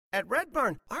At Red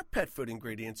Barn, our pet food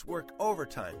ingredients work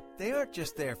overtime. They aren't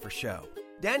just there for show.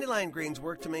 Dandelion greens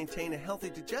work to maintain a healthy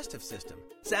digestive system.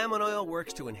 Salmon oil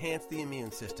works to enhance the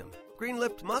immune system.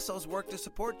 Green-lipped mussels work to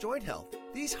support joint health.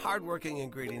 These hard-working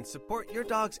ingredients support your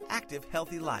dog's active,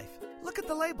 healthy life. Look at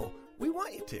the label. We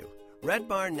want you to. Red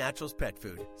Barn Naturals Pet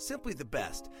Food. Simply the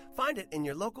best. Find it in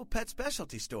your local pet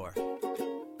specialty store.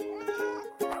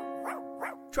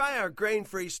 Try our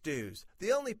grain-free stews,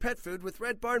 the only pet food with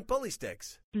Red Barn bully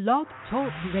sticks. Blog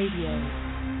Talk Radio.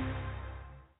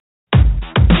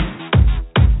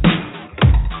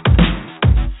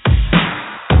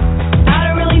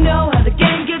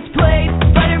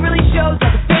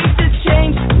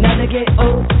 Get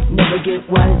old, never get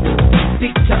wiser.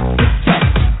 Big talk, big talk.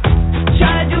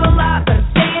 Trying to do a lot, but I'm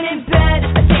staying in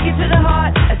bed. I take it to the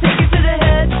heart, I take it to the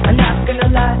head. I'm not gonna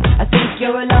lie, I think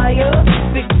you're a liar.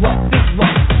 Big walk, big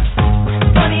walk.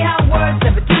 Funny how words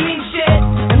never do mean shit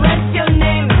unless your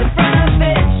name is in front of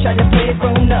it. Try to play it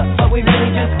grown up, but we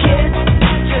really just kids.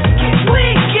 Just kids.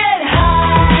 We get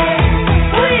high,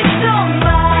 we don't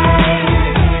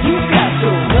mind. You got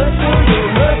to hustle, you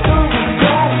hustle, we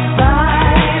don't mind.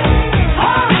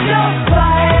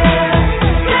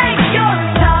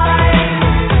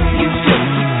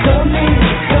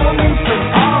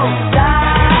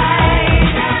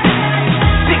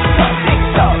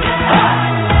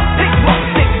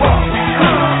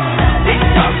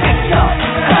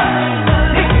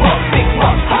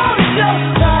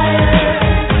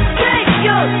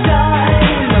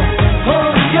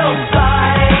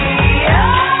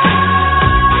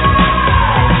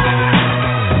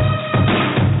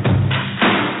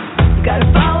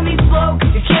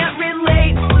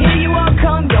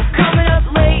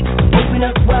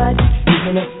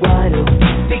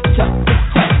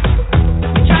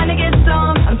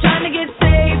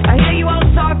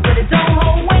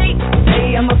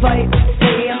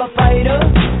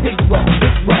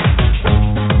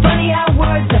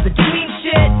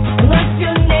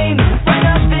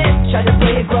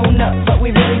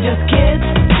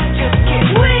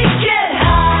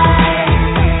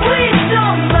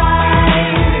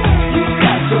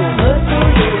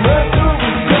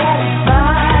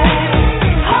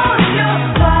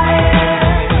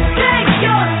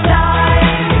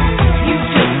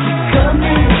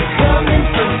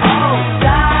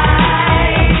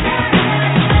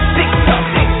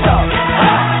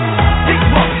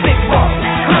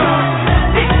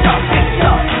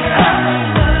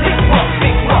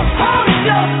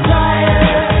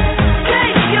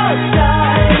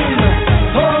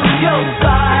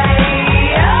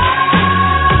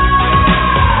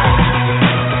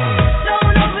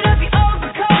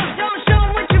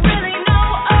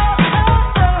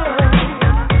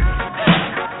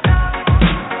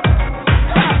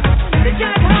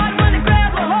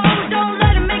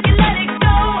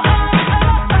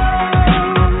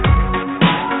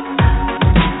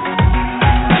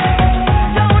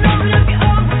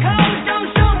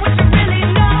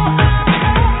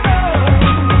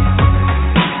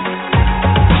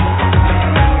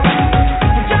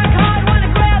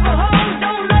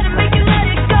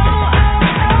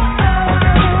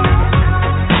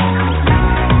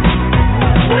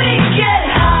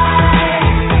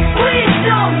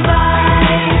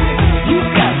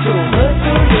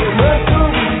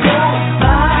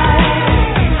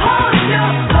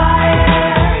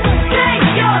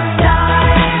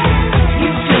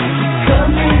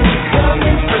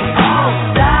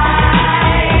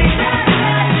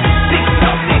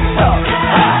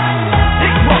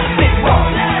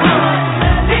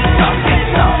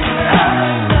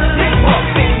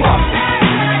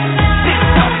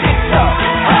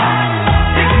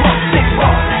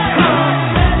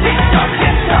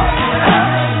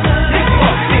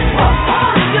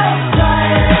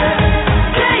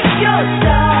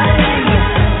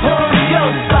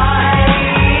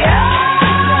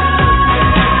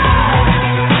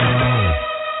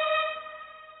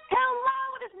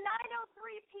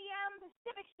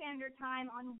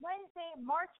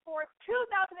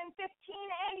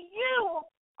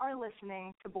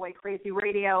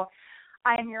 Radio.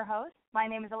 I am your host. My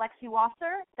name is Alexi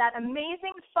Wasser. That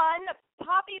amazing, fun,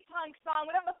 poppy punk song,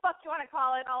 whatever the fuck you want to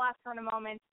call it, I'll ask her in a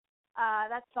moment.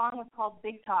 That song was called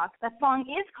Big Talk. That song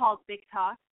is called Big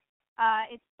Talk.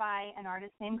 It's by an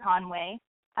artist named Conway.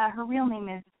 Her real name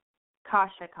is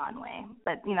Kasha Conway.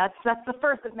 But, you know, that's the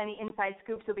first of many inside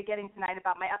scoops you'll be getting tonight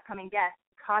about my upcoming guest,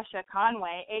 Kasha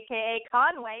Conway, a.k.a.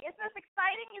 Conway. Isn't this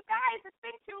exciting, you guys? It's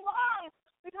been too long.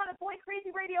 We've had a Boy Crazy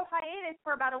Radio hiatus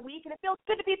for about a week, and it feels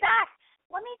good to be back.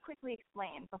 Let me quickly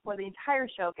explain before the entire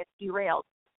show gets derailed.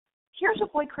 Here's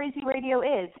what Boy Crazy Radio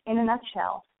is, in a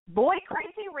nutshell. Boy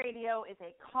Crazy Radio is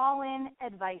a call-in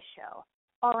advice show,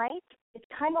 all right? It's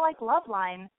kind of like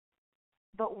Loveline,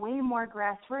 but way more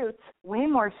grassroots, way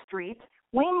more street,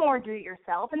 way more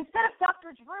do-it-yourself. Instead of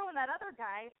Dr. Drew and that other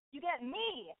guy, you get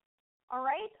me, all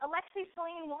right? Alexi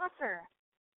Celine Wasser,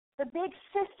 the big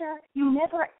sister you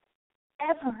never,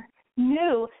 ever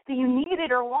knew that you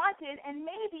needed or wanted, and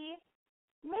maybe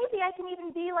I can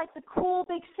even be like the cool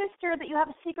big sister that you have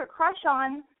a secret crush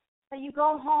on, that you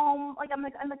go home, like I'm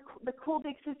the cool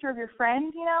big sister of your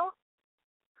friend, you know,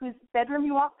 whose bedroom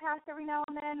you walk past every now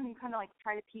and then, and you kind of like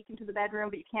try to peek into the bedroom,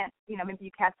 but you can't, you know, maybe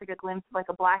you catch like a glimpse of like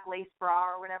a black lace bra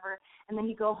or whatever, and then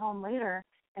you go home later,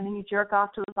 and then you jerk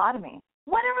off to the thought of me.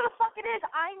 Whatever the fuck it is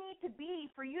I need to be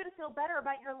for you to feel better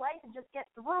about your life and just get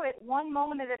through it one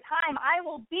moment at a time, I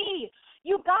will be.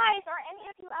 You guys, are any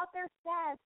of you out there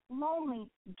sad, lonely,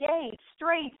 gay,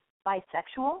 straight,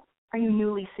 bisexual? Are you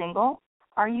newly single?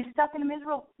 Are you stuck in a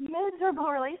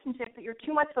miserable relationship that you're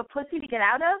too much of a pussy to get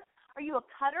out of? Are you a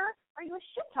cutter? Are you a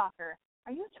shit talker?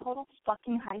 Are you a total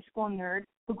fucking high school nerd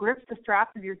who grips the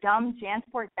straps of your dumb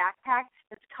JanSport backpack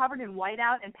that's covered in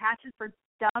whiteout and patches for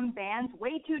dumb bands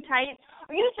way too tight?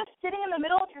 Are you just sitting in the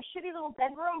middle of your shitty little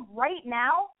bedroom right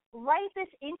now, right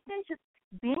this instant, just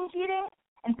binge eating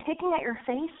and picking at your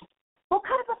face? Well,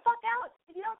 cut it the fuck out.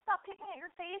 If you don't stop picking at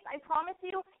your face, I promise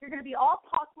you, you're going to be all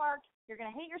pockmarked. You're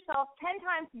going to hate yourself 10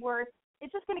 times worse.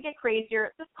 It's just going to get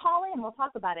crazier. Just call in. We'll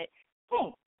talk about it.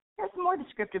 Hey, here's some more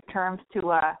descriptive terms to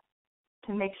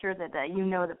make sure that you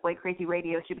know that Boy Crazy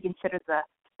Radio should be considered the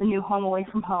new home away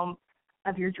from home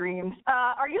of your dreams.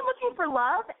 Are you looking for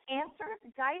love, answers,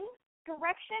 guidance,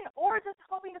 direction, or just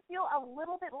hoping to feel a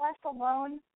little bit less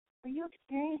alone? Are you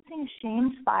experiencing a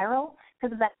shame spiral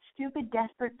because of that stupid,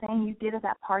 desperate thing you did at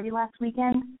that party last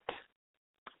weekend?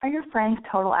 Are your friends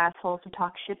total assholes who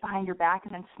talk shit behind your back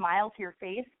and then smile to your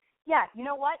face? Yeah, you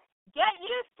know what? Get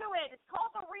used to it. It's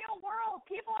called the real world.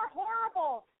 People are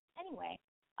horrible. Anyway,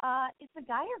 is the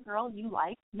guy or girl you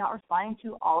like not responding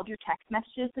to all of your text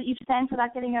messages that you've sent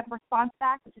without getting a response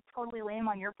back, which is totally lame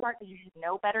on your part because you should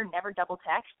know better, never double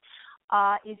text?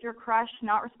 Is your crush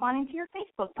not responding to your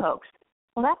Facebook post?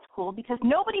 Well, that's cool because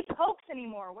nobody pokes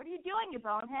anymore. What are you doing, you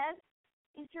bonehead?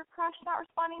 Is your crush not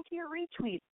responding to your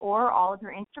retweets or all of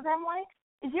your Instagram likes?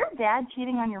 Is your dad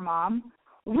cheating on your mom?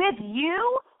 With you?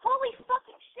 Holy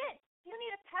fucking shit. Do you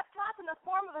need a pep talk in the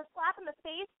form of a slap in the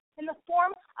face, in the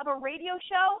form of a radio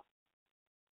show?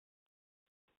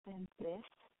 Then this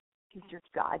is your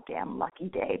goddamn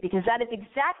lucky day, because that is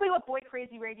exactly what Boy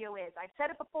Crazy Radio is. I've said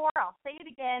it before. I'll say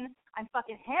it again. I'm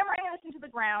fucking hammering this into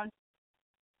the ground.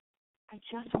 I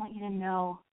just want you to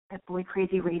know that Boy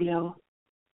Crazy Radio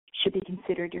should be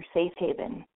considered your safe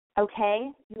haven, okay?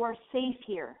 You are safe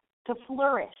here to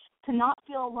flourish, to not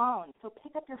feel alone. So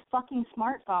pick up your fucking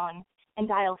smartphone and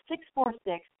dial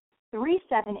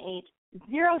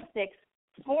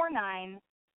 646-378-0649.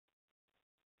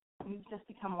 You've just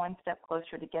become one step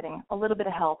closer to getting a little bit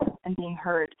of help and being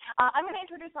heard. I'm going to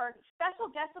introduce our special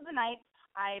guest of the night.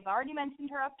 I've already mentioned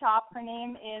her up top. Her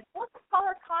name is, let's call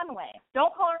her Conway.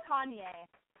 Don't call her Kanye.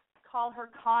 Call her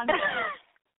Conway.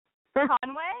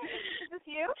 Conway, is this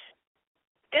you?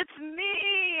 It's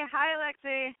me. Hi,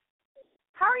 Lexi.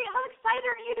 How are you? How excited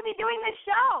are you to be doing this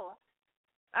show?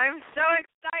 I'm so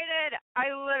excited.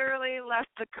 I literally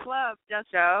left the club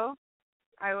just so.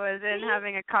 I was in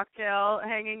having a cocktail,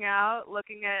 hanging out,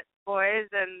 looking at boys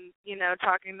and, you know,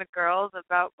 talking to girls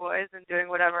about boys and doing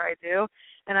whatever I do.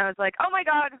 And I was like, oh, my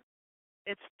God,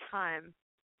 it's time.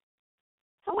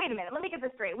 So wait a minute. Let me get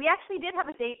this straight. We actually did have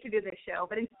a date to do this show,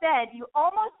 but instead you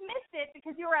almost missed it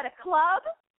because you were at a club?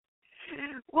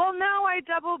 Well, no, I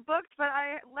double booked, but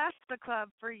I left the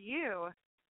club for you.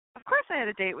 Of course I had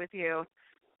a date with you.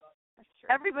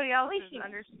 Everybody else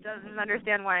doesn't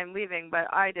understand why I'm leaving, but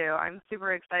I do. I'm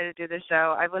super excited to do this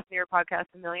show. I've listened to your podcast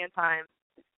a million times.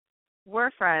 We're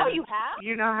friends. Oh, you have?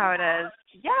 You know how it is.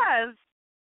 Yes,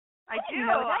 I do.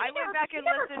 I went back and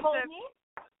listened to. Me.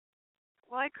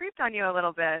 Well, I creeped on you a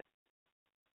little bit.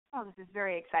 Oh, this is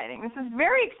very exciting. This is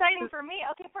very exciting for me.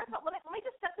 Okay, first of all, let me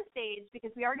just set the stage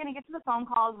because we are going to get to the phone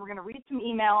calls. We're going to read some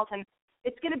emails, and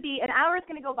it's going to be an hour is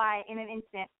going to go by in an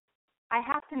instant. I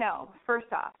have to know,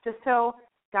 first off, just so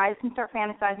guys can start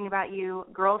fantasizing about you,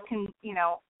 girls can, you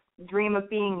know, dream of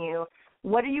being you.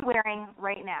 What are you wearing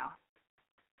right now?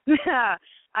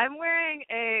 I'm wearing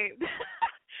a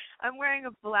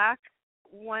black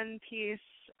one-piece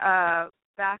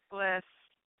backless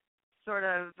sort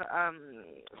of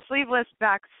sleeveless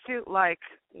back suit-like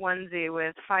onesie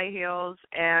with high heels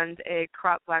and a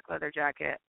crop black leather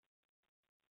jacket.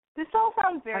 This all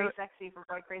sounds very sexy for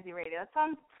Boy Crazy Radio. It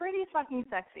sounds pretty fucking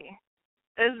sexy.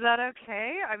 Is that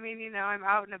okay? I mean, I'm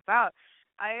out and about.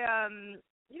 I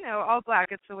all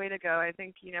black, it's the way to go. I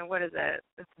think, what is it?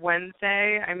 It's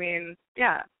Wednesday. I mean,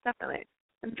 yeah, definitely.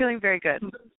 I'm feeling very good.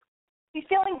 He's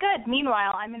feeling good.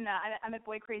 Meanwhile, I'm at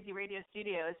Boy Crazy Radio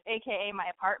Studios, aka my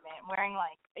apartment, wearing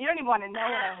you don't even want to know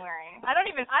what I'm wearing. I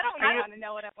don't want to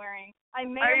know what I'm wearing. I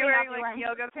may Are you or may wearing not be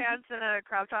yoga pants and a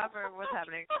crop top, or what's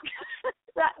happening?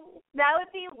 That would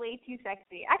be way too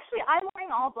sexy. Actually, I'm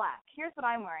wearing all black. Here's what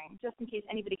I'm wearing, just in case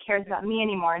anybody cares about me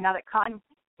anymore. I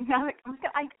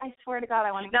swear to God,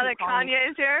 I want to. Now that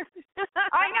Kanye is here.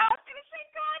 I know. I was gonna say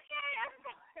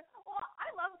Kanye. Well,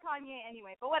 I love Kanye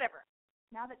anyway, but whatever.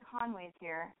 Now that Conway's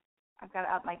here, I've got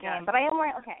to up my game. But I am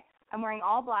wearing, I'm wearing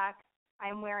all black.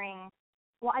 I've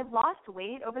lost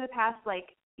weight over the past,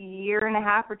 year and a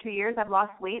half or 2 years. I've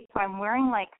lost weight, so I'm wearing,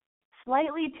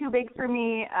 slightly too big for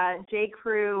me J.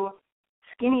 Crew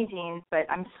skinny jeans, but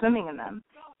I'm swimming in them.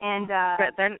 And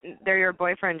but they're your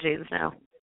boyfriend jeans now.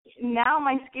 Now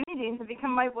my skinny jeans have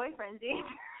become my boyfriend jeans.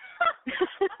 Well,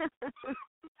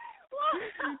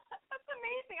 that's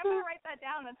amazing. I'm going to write that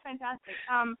down. That's fantastic.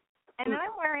 And then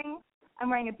I'm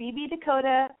wearing a BB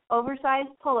Dakota oversized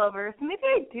pullover, so maybe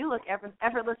I do look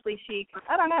effortlessly chic.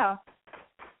 I don't know.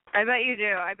 I bet you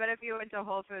do. I bet if you went to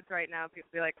Whole Foods right now, people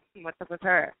would be like, what's up with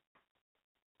her?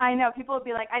 I know. People would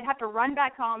be like, I'd have to run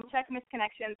back home, check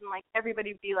Misconnections, and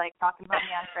everybody would be talking about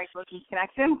me on Craigslist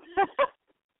Misconnections.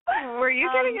 Were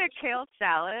you getting a kale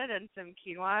salad and some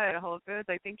quinoa at Whole Foods?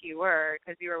 I think you were,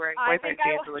 because you were wearing boyfriend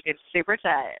jeans and looking super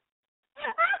tight.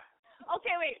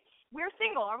 Okay, wait. We're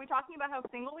single. Are we talking about how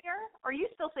single we are? Are you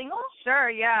still single? Sure,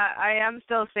 yeah. I am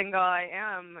still single. I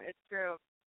am. It's true.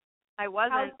 I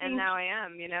wasn't, and now I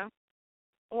am,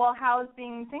 Well, how's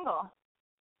being single?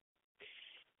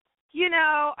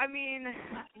 I mean,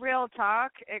 real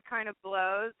talk, it kind of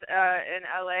blows. In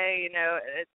LA,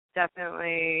 it's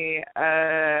definitely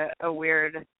a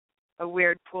weird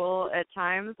pool at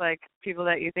times. People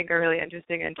that you think are really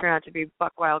interesting and turn out to be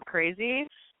buck wild crazy,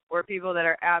 or people that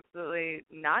are absolutely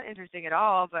not interesting at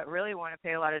all but really want to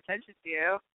pay a lot of attention to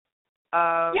you.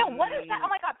 What is that? Oh,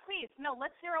 my God, please. No,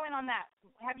 let's zero in on that.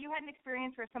 Have you had an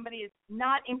experience where somebody is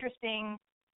not interesting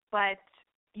but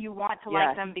you want to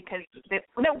like them because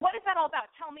what is that all about?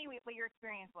 Tell me what your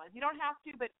experience was. You don't have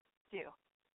to, but do.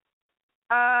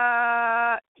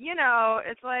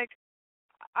 It's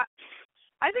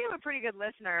I think I'm a pretty good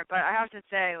listener, but I have to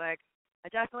say, I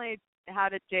definitely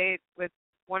had a date with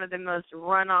one of the most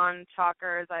run-on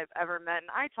talkers I've ever met,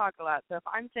 and I talk a lot. So if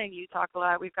I'm saying you talk a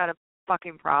lot, we've got a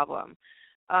fucking problem.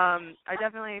 I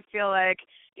definitely feel like,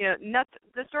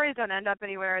 the stories don't end up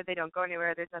anywhere. They don't go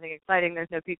anywhere. There's nothing exciting.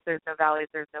 There's no peaks. There's no valleys.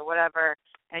 There's no whatever.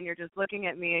 And you're just looking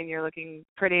at me and you're looking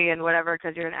pretty and whatever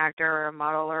because you're an actor or a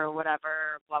model or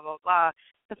whatever, blah, blah, blah.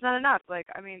 That's not enough.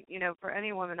 For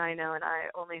any woman I know, and I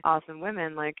only awesome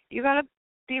women, you got to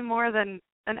be more than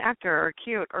an actor or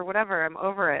cute or whatever. I'm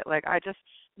over it.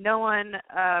 No one,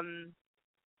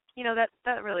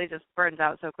 that really just burns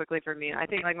out so quickly for me. I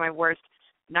think, my worst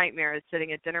nightmare is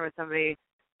sitting at dinner with somebody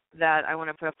that I want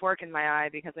to put a fork in my eye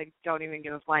because I don't even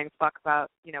give a flying fuck about,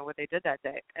 what they did that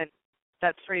day. And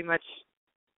that's pretty much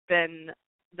been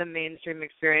the mainstream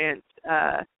experience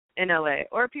in LA.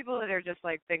 Or people that are just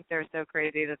think they're so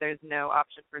crazy that there's no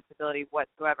option for stability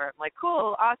whatsoever. I'm like,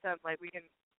 cool, awesome. We can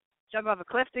jump off a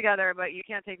cliff together, but you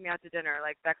can't take me out to dinner.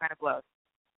 That kind of blows.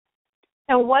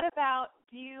 And what about,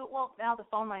 now the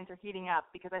phone lines are heating up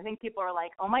because I think people are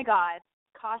like, oh my God,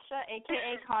 Kasha,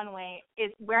 a.k.a. Conway,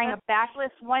 is wearing a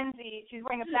backless onesie. She's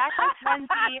wearing a backless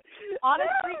onesie on a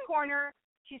street corner.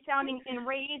 She's sounding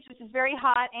enraged, which is very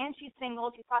hot, and she's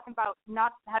single. She's talking about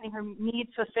not having her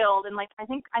needs fulfilled. And, I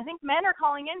think men are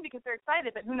calling in because they're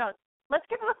excited, but who knows? Let's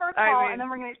get to the first call, and then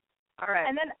we're going to – all right.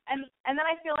 And then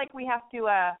I feel like we have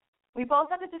to we both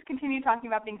have to just continue talking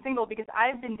about being single because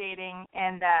I've been dating,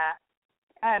 and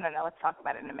I don't know. Let's talk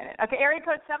about it in a minute. Okay, area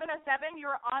code 707,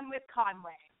 you're on with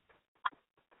Conway.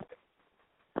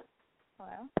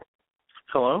 Hello?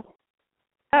 Hello?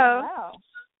 Hello.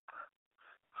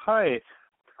 Hi.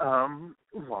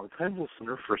 Long-time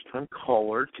listener, first-time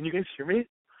caller. Can you guys hear me?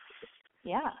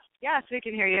 Yeah. Yes, we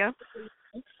can hear you.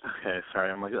 Okay,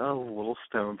 sorry. I'm a little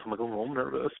stoned, so I'm a little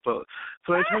nervous. But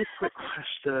so I just had a quick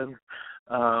question.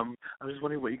 I was just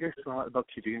wondering what you guys thought about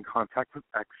keeping in contact with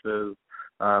exes.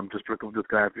 Just broke up with this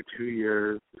guy after 2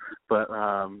 years, but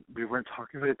we weren't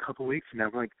talking for a couple of weeks, and now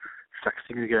we're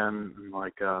texting again, and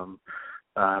the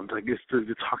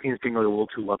talking is getting a little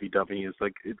too lovey-dovey. It's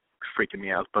it's freaking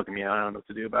me out, it's bugging me out. I don't know what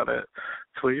to do about it.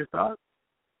 So what are your thoughts?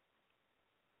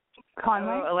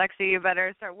 Conway? Alexi, you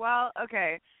better start. Well,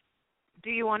 okay. Do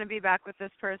you want to be back with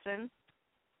this person?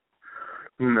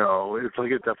 No, it's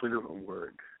like it definitely doesn't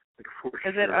work. Like for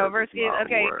Is sure, it over? It does not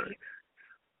Okay. work.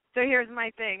 So here's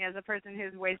my thing. As a person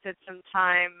who's wasted some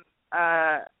time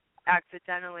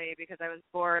accidentally because I was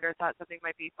bored or thought something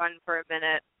might be fun for a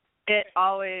minute, it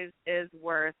always is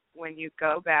worth when you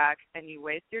go back and you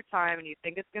waste your time and you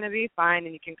think it's going to be fine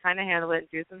and you can kind of handle it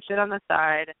and do some shit on the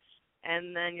side,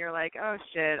 and then you're like, oh,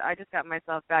 shit, I just got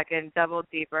myself back in double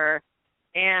deeper,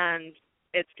 and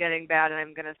it's getting bad and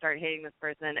I'm going to start hating this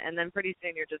person. And then pretty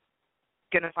soon you're just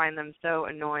going to find them so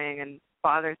annoying and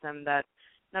bothersome that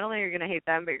not only are you going to hate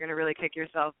them, but you're going to really kick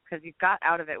yourself because you got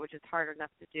out of it, which is hard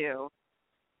enough to do.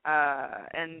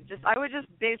 And I would just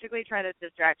basically try to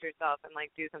distract yourself and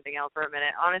like do something else for a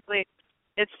minute. Honestly,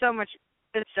 it's so much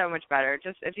better.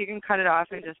 Just if you can cut it off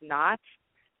and just not,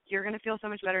 you're going to feel so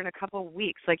much better in a couple of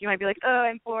weeks. Like you might be like, oh,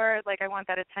 I'm bored. Like I want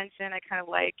that attention. I kind of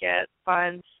like it.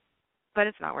 Fun. But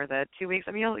it's not worth it. 2 weeks.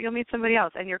 I mean, you'll meet somebody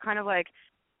else, and you're kind of like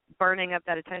burning up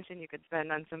that attention you could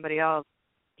spend on somebody else,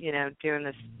 you know, doing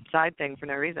this side thing for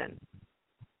no reason.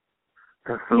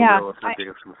 That's so Yeah, real. That's my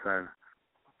biggest concern.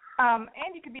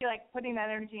 And you could be like putting that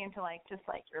energy into like just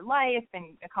like your life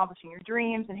and accomplishing your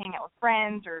dreams and hanging out with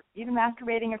friends or even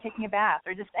masturbating or taking a bath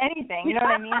or just anything. You know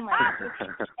what I mean? Like,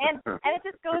 and it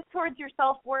just goes towards your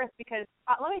self-worth because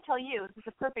let me tell you, this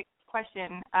is a perfect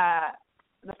question.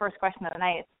 The first question of the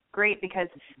night. It's great because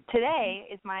today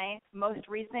is my most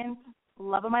recent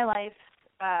love of my life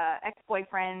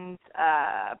ex-boyfriend's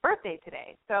birthday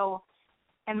today. So.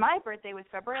 And my birthday was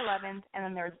February 11th, and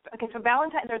then there's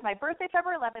my birthday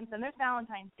February 11th, and there's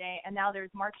Valentine's Day, and now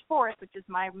there's March 4th, which is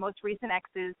my most recent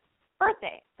ex's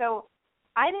birthday. So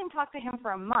I didn't talk to him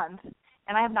for a month,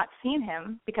 and I have not seen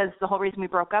him because the whole reason we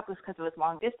broke up was because it was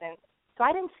long distance. So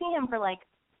I didn't see him for like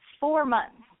 4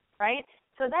 months, right?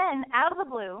 So then out of the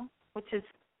blue, which is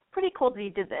pretty cool that he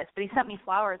did this, but he sent me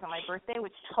flowers on my birthday,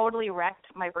 which totally wrecked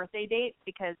my birthday date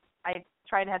because I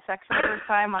tried to have sex for the first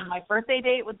time on my birthday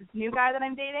date with this new guy that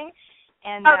I'm dating,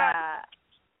 and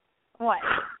what?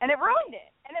 And it ruined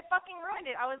it. And it fucking ruined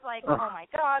it. I was like, oh my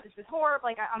God, this is horrible.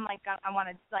 Like I'm like I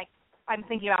want to like I'm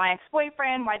thinking about my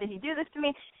ex-boyfriend. Why did he do this to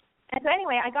me? And so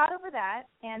anyway, I got over that,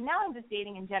 and now I'm just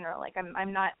dating in general. Like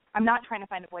I'm not trying to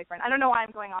find a boyfriend. I don't know why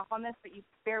I'm going off on this, but you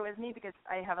bear with me because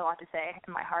I have a lot to say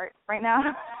in my heart right now.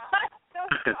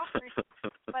 So sorry.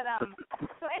 But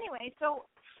so anyway, so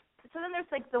then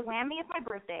there's like the whammy of my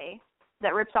birthday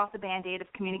that rips off the Band-Aid of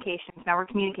communications. Now we're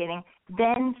communicating.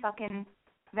 Then fucking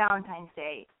Valentine's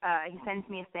Day, he sends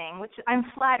me a thing, which I'm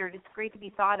flattered. It's great to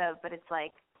be thought of, but it's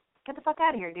like, get the fuck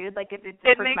out of here, dude. Like it makes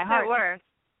my heart. it worse.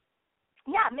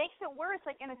 Yeah, it makes it worse.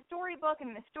 Like in a storybook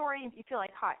and in a story, you feel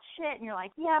like hot shit, and you're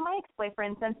like, yeah, my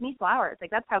ex-boyfriend sends me flowers.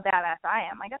 Like that's how badass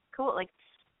I am. Like that's cool. Like,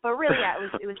 but really, yeah,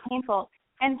 it was painful.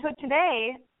 And so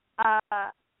today,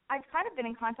 I've kind of been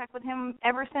in contact with him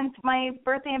ever since my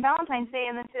birthday and Valentine's Day,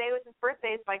 and then today was his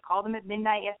birthday, so I called him at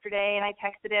midnight yesterday, and I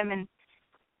texted him, and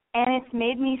it's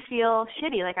made me feel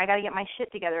shitty. Like I got to get my shit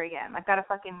together again. I've got to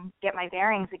fucking get my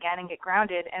bearings again and get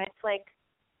grounded. And it's like,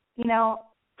 you know,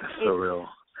 that's so real.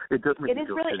 It does make me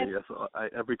feel really, shitty.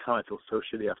 Every time I feel so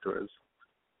shitty afterwards.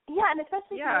 Yeah, and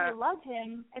especially if you really loved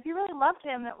him. If you really loved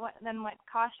him, then what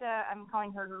Kasha, I'm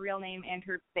calling her real name and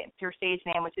her stage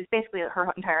name, which is basically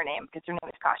her entire name because her name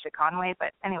is Kasha Conway.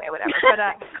 But anyway, whatever.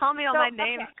 But call me all my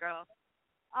names, girl.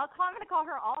 I'm going to call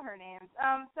her all her names.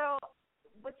 So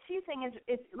what she's saying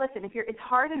is listen, it's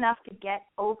hard enough to get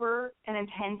over an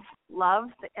intense love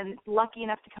and lucky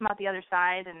enough to come out the other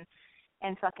side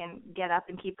and fucking get up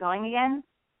and keep going again.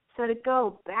 So to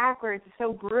go backwards is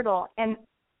so brutal. And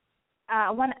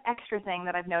one extra thing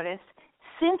that I've noticed,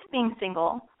 since being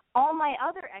single, all my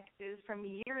other exes from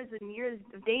years and years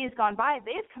of days gone by,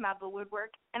 they've come out of the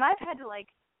woodwork, and I've had to, like,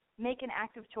 make an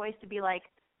active choice to be like,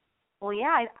 well,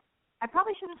 yeah, I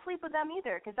probably shouldn't sleep with them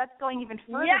either because that's going even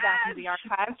further back into the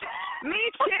archives.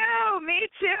 Me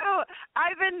too.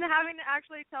 I've been having to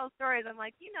actually tell stories. I'm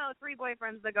like, 3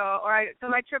 boyfriends ago,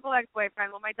 so my triple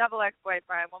ex-boyfriend, my double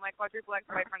ex-boyfriend, my quadruple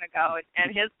ex-boyfriend ago,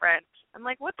 and his friend. I'm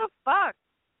like, what the fuck?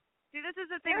 See, this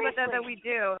is the thing with that we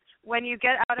do. When you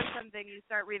get out of something, you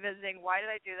start revisiting, why did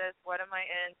I do this? What am I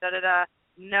in? Da-da-da.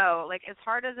 No, like, as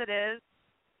hard as it is,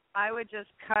 I would just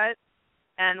cut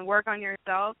and work on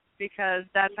yourself because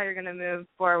that's how you're going to move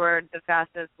forward the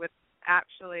fastest with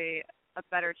actually a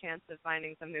better chance of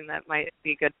finding something that might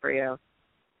be good for you.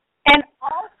 And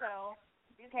also,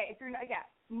 okay, if you're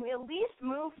at least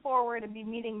move forward and be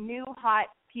meeting new hot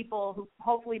people who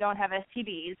hopefully don't have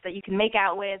STDs that you can make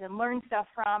out with and learn stuff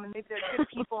from, and maybe they're good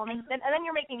people, and then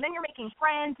you're making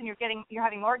friends, and you're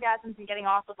having orgasms and getting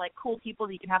off with like cool people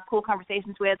that you can have cool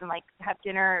conversations with and like have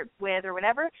dinner with or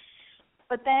whatever.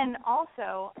 But then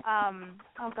also,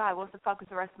 oh God, what the fuck was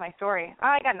the rest of my story? Oh,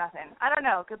 I got nothing. I don't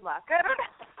know. Good luck. I don't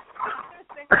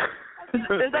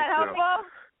know. Is that helpful?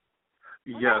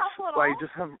 Yes. Helpful I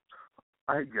just have.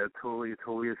 Totally.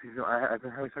 I've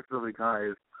been having sex with other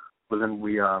guys, but then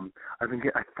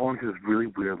I've fallen into this really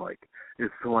weird, like,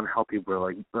 it's so unhealthy where,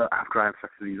 like, after I have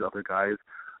sex with these other guys,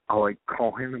 I'll, like,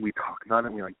 call him and we talk about it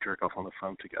and we, like, jerk off on the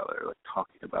phone together, like,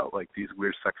 talking about, like, these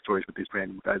weird sex stories with these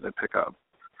random guys I pick up.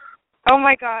 Oh,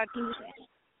 my God.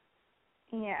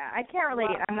 Yeah, I can't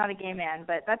relate. I'm not a gay man,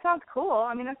 but that sounds cool.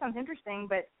 I mean, that sounds interesting,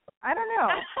 but I don't know.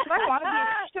 Do we want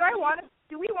to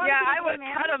be a gay man? Yeah, I would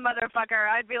cut a motherfucker.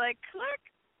 I'd be like, click.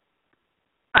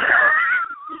 I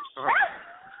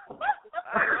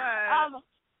would.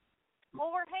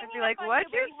 Well, we're hanging. I'd be like, what'd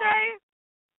you say?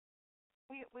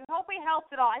 We hope we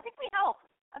helped at all. I think we helped.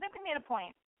 I think we made a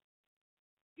point.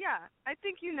 Yeah, I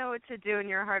think you know what to do in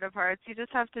your heart of hearts. You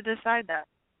just have to decide that.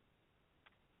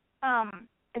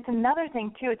 It's another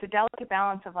thing too. It's a delicate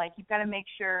balance of, like, you've got to make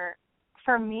sure.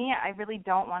 For me, I really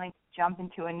don't want to jump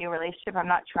into a new relationship. I'm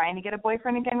not trying to get a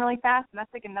boyfriend again really fast, and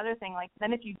that's like another thing. Like,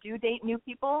 then if you do date new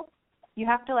people, you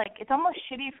have to, like, it's almost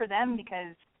shitty for them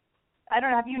because, I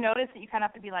don't know, have you noticed that you kind of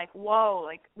have to be like, whoa,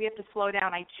 like, we have to slow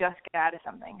down. I just got out of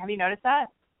something. Have you noticed that?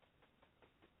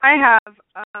 I have.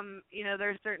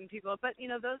 There's certain people, but,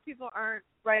 those people aren't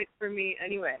right for me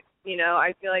anyway.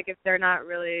 I feel like if they're not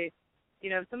really,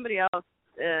 if somebody else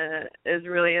is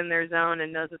really in their zone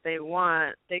and knows what they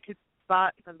want, they could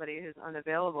spot somebody who's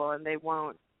unavailable and they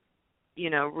won't,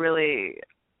 really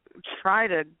try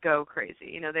to go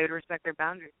crazy. They would respect their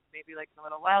boundaries. Maybe, like, in a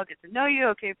little while, get to know you.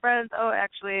 Okay, friends. Oh,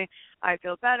 actually, I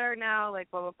feel better now.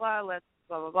 Like, blah, blah, blah. Let's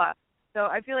blah, blah, blah. So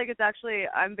I feel like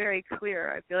I'm very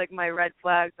clear. I feel like my red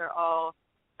flags are all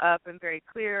up and very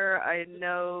clear. I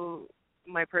know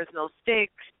my personal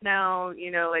stakes now,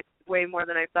 like, way more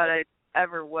than I thought I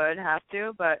ever would have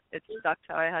to, but it sucked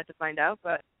how I had to find out.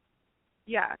 But,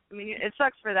 yeah, I mean, it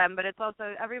sucks for them, but it's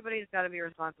also everybody's got to be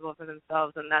responsible for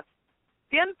themselves, and that's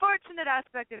the unfortunate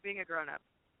aspect of being a grown-up.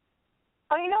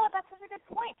 Oh, you know what? That's such a good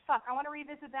point. Fuck, I want to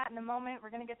revisit that in a moment.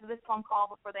 We're going to get to this phone call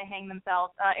before they hang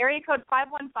themselves. Area code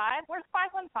 515. Where's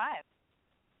 515?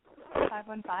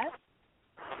 515?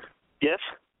 Yes?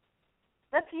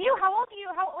 That's you. How old are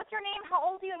you? What's your name? How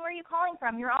old are you, and where are you calling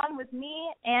from? You're on with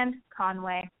me and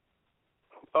Conway.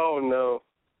 Oh, no.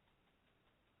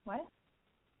 What?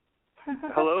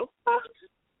 Hello?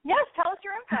 Yes, tell us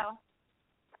your info.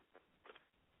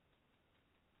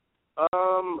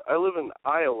 I live in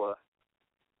Iowa.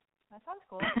 That sounds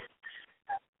cool.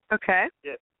 Okay.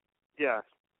 Yeah.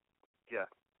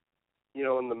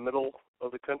 In the middle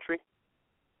of the country.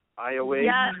 Iowa.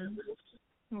 Yes.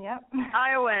 Yep.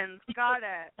 Iowans. Got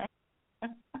it.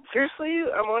 Seriously?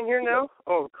 I'm on here now?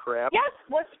 Oh, crap. Yes.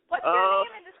 What's your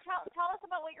name? And just tell us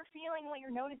about what you're feeling, what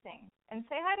you're noticing. And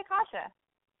say hi to Kasha.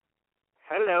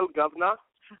 Hello, Governor.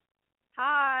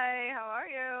 Hi. How are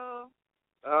you?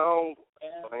 Oh,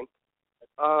 fine.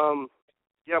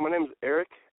 Yeah, my name's Eric.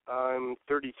 I'm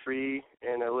 33,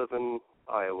 and I live in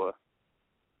Iowa.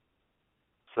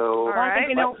 So, all right. I think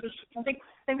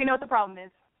we know what the problem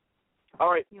is. All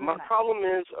right, my problem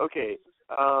is, okay,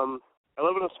 I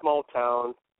live in a small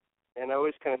town, and I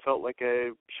always kind of felt like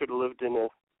I should have lived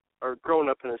or grown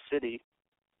up in a city.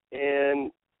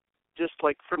 And just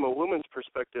like from a woman's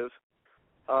perspective,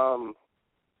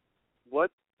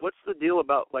 what's the deal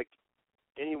about, like,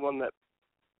 anyone that,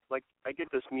 like, I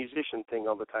get this musician thing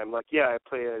all the time. Like, yeah, I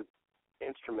play an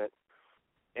instrument,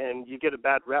 and you get a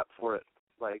bad rap for it.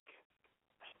 Like,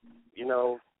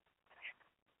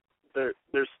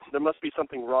 there must be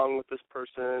something wrong with this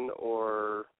person,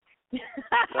 or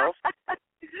no?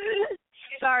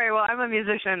 Sorry, well, I'm a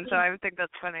musician, so I think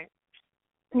that's funny.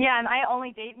 Yeah, and I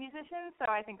only date musicians, so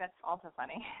I think that's also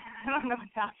funny. I don't know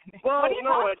what's happening. Well, what are you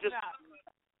talking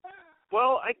about?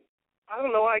 Well, I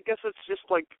don't know. I guess it's just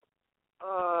like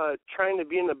trying to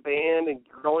be in a band and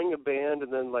growing a band,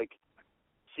 and then, like,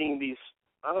 seeing these,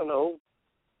 I don't know,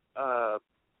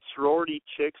 sorority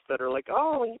chicks that are like,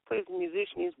 oh, he plays a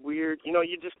musician, he's weird.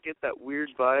 You just get that weird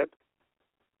vibe.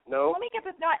 No? Let me get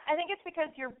this. No, I think it's because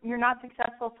you're not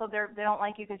successful, so they don't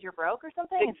like you because you're broke or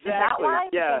something. Exactly. Is that why?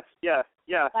 Yeah.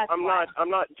 I'm why.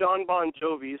 not John Bon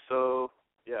Jovi, so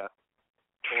yeah.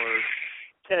 Or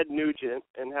Ted Nugent,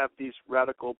 and have these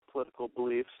radical political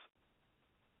beliefs.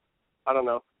 I don't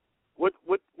know. What's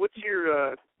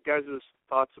your guys'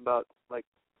 thoughts about, like,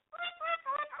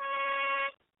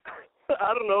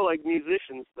 I don't know, like,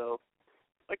 musicians though?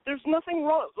 Like, there's nothing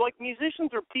wrong. Like,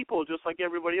 musicians are people just like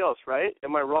everybody else, right?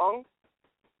 Am I wrong?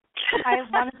 I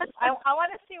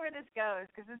want to see where this goes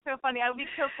because it's so funny. It would be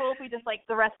so cool if we just like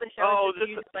the rest of the show is just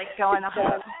you just like going a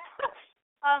whole.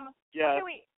 Yeah. Okay,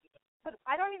 wait. But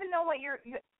I don't even know what you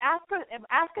ask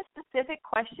a specific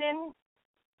question,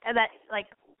 and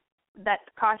that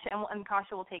Kasha and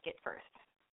Kasha will take it first.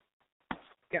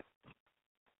 Yeah.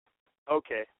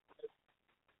 Okay.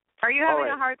 Are you having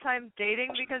right. a hard time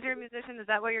dating because you're a musician? Is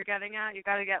that what you're getting at? You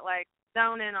got to get like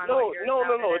zone in on No. what you're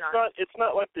zoning in on. It's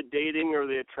not like the dating or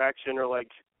the attraction or like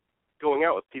going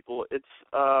out with people. It's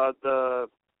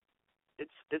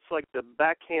it's like the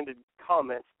backhanded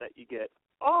comments that you get.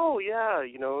 Oh yeah,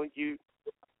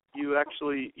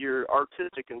 you're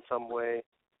artistic in some way.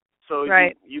 So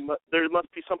right. there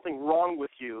must be something wrong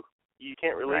with you. You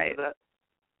can't relate to that.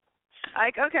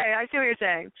 Okay, I see what you're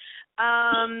saying.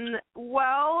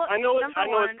 Well, I know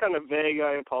it's kind of vague.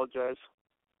 I apologize.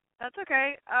 That's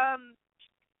okay.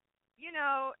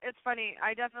 It's funny.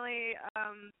 I definitely,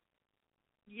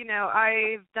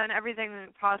 I've done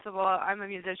everything possible. I'm a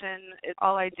musician. It's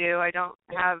all I do. I don't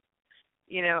have,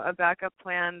 a backup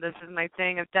plan. This is my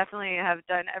thing. I've definitely have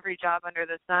done every job under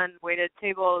the sun, waited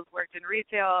tables, worked in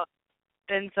retail,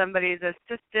 been somebody's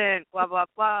assistant, blah, blah,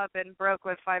 blah, been broke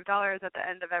with $5 at the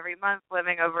end of every month,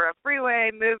 living over a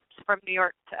freeway, moved from New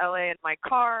York to LA in my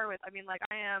car. I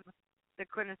am the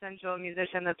quintessential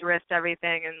musician that's risked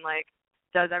everything and,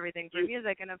 does everything for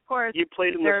music. And, of course, you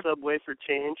played in the subway for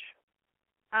change?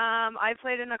 I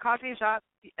played in a coffee shop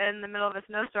in the middle of a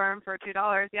snowstorm for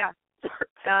 $2, yeah.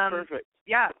 Perfect.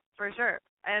 Yeah, for sure.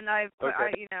 And I've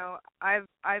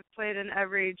played in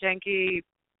every janky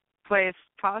place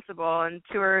possible and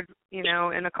toured, in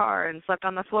a car and slept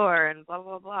on the floor and blah,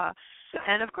 blah, blah.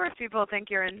 And, of course, people think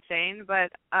you're insane,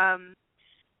 but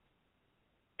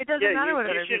it doesn't matter what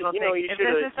other people think. You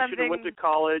should have went to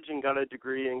college and got a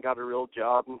degree and got a real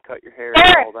job and cut your hair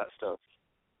Eric! and all that stuff.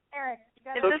 Eric,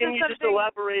 so can you just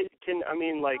elaborate? I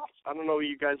don't know where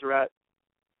you guys are at.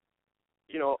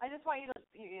 I just want you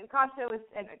to, Kasha was,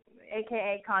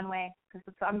 a.k.a. Conway, because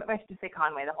I should say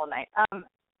Conway the whole night.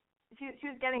 She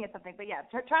was getting at something, but yeah,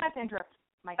 try not to interrupt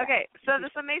my guy. Okay, so the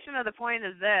summation of the point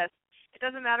is this. It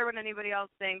doesn't matter what anybody else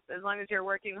thinks, as long as you're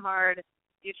working hard,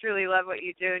 you truly love what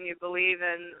you do, and you believe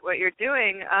in what you're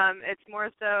doing. It's more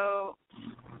so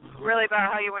really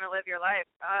about how you want to live your life.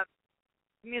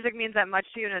 Music means that much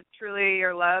to you, and it's truly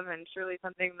your love and truly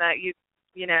something that you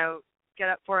get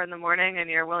up for in the morning, and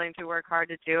you're willing to work hard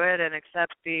to do it and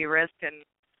accept the risk and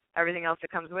everything else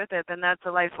that comes with it, then that's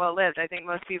a life well lived. I think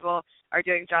most people are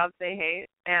doing jobs they hate,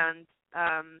 and,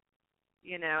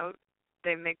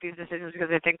 they make these decisions because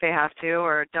they think they have to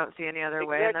or don't see any other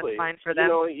way, and that's fine for them.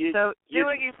 So do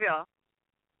what you feel.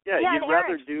 Yeah, you'd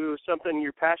rather do something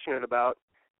you're passionate about,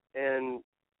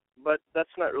 but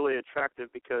that's not really attractive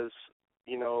because,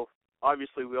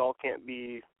 obviously we all can't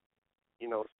be,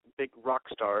 big rock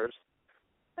stars.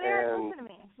 But Eric, listen to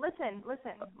me. Listen.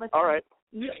 All right.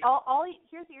 Here's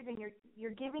what you're doing.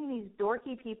 You're giving these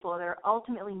dorky people that are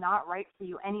ultimately not right for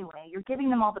you anyway. You're giving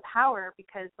them all the power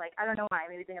because, I don't know why.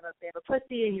 Maybe they have a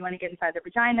pussy and you want to get inside their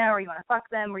vagina, or you want to fuck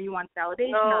them, or you want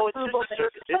validation. No, or approval.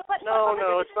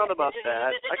 It's not about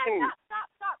that.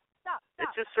 Stop.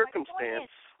 It's just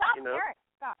circumstance. Stop, Eric.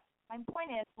 Stop. My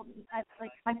point is,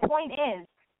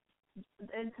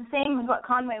 it's the same as what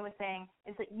Conway was saying.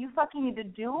 Is that you fucking need to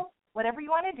do whatever you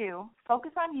want to do.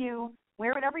 Focus on you.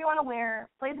 Wear whatever you want to wear,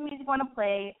 play the music you want to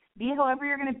play, be however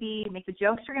you're going to be, make the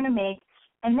jokes you're going to make,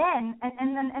 and then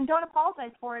don't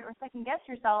apologize for it or second guess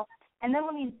yourself. And then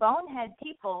when these bonehead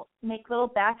people make little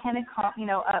backhanded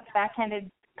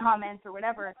comments or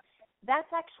whatever,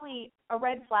 that's actually a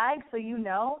red flag, so you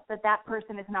know that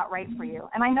person is not right for you.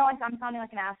 And I know I'm sounding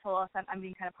like an asshole. I'm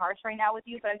being kind of harsh right now with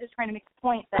you, but I'm just trying to make the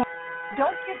point that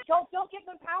don't give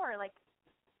them power.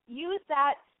 Use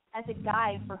that as a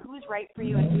guide for who's right for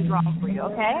you and who's wrong for you,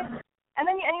 okay? And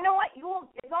you know what? If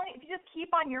you just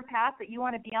keep on your path that you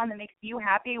want to be on that makes you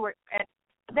happy,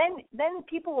 then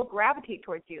people will gravitate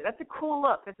towards you. That's a cool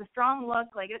look. That's a strong look.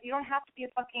 You don't have to be a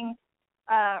fucking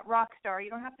rock star. You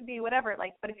don't have to be whatever.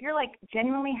 But if you're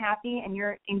genuinely happy and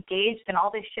you're engaged in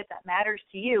all this shit that matters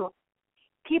to you,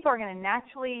 people are going to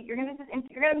naturally, you're going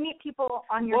to meet people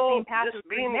on your same path. Just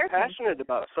being passionate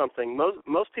about something.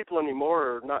 Most people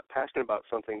anymore are not passionate about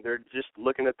something. They're just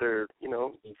looking at their,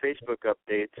 Facebook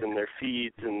updates and their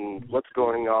feeds and what's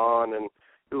going on and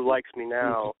who likes me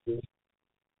now.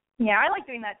 Yeah, I like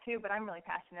doing that too, but I'm really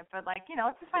passionate. But let's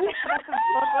just find let's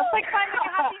find a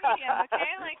happy medium,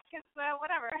 okay? Because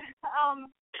whatever.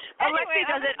 Alexi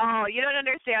does it all. You don't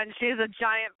understand. She has a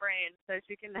giant brain, so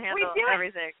she can handle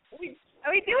everything. We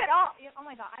do it all. Oh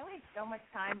my God, I waste so much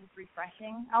time just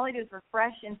refreshing. All I do is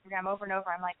refresh Instagram over and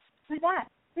over. I'm like, who's that?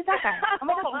 Who's that guy? Oh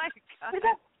my Oh my God. Who's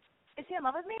that? Is he in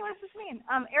love with me? What does this mean?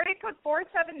 Area code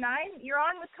 479. You're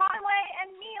on with Conway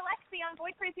and me, Alexi, on Boy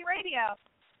Crazy Radio.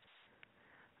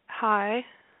 Hi,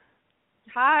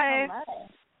 Hi. Hello.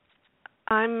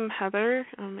 I'm Heather.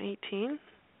 I'm 18.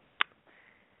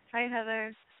 Hi,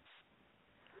 Heather.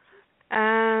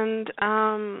 And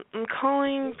I'm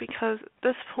calling because at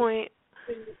this point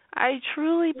I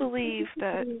truly believe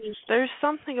that there's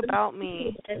something about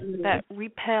me that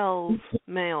repels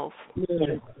males.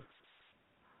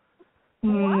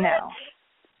 No.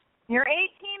 You're 18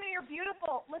 and you're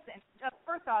beautiful. Listen,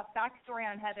 first off, backstory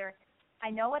on Heather. I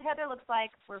know what Heather looks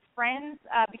like. We're friends.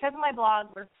 Because of my blog,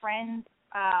 we're friends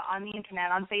on the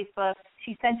internet, on Facebook.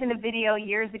 She sent in a video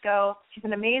years ago. She's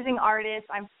an amazing artist.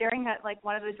 I'm staring at like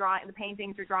one of the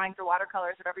paintings or drawings or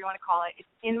watercolors, whatever you want to call it. It's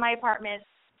in my apartment.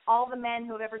 All the men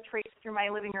who have ever traced through my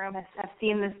living room have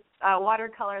seen this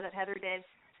watercolor that Heather did.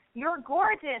 You're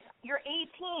gorgeous. You're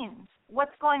 18.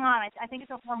 What's going on? I think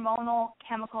it's a hormonal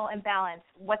chemical imbalance.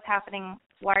 What's happening?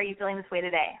 Why are you feeling this way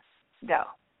today? Go.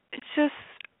 It's just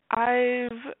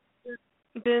I've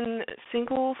been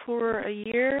single for a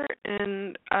year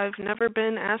and I've never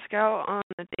been asked out on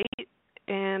a date,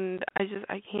 and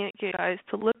I can't get guys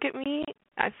to look at me.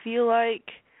 I feel like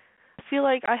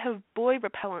I have boy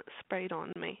repellent sprayed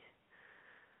on me.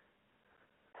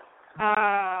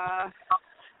 I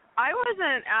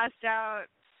wasn't asked out.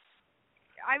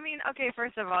 I mean, okay,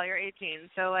 first of all, you're 18,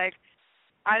 so, like,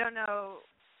 I don't know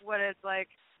what it's like,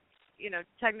 you know,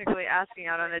 technically asking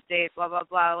out on a date, blah, blah,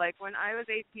 blah. Like, when I was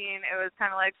 18, it was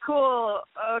kind of like, cool,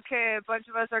 okay, a bunch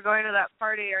of us are going to that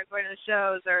party or going to the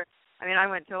shows, or, I mean, I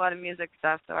went to a lot of music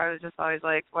stuff, so I was just always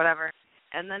like, whatever.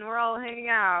 And then we're all hanging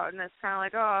out, and it's kind of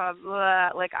like, oh,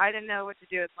 blah. Like, I didn't know what to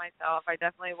do with myself. I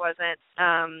definitely wasn't,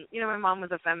 you know, my mom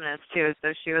was a feminist, too,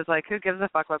 so she was like, who gives a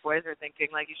fuck what boys are thinking?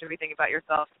 Like, you should be thinking about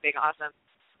yourself being awesome.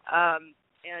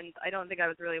 And I don't think I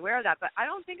was really aware of that, but I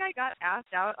don't think I got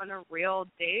asked out on a real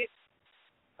date,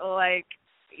 like,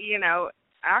 you know,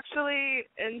 actually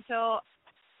until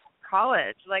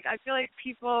college. Like, I feel like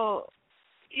people,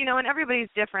 you know, and everybody's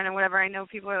different and whatever. I know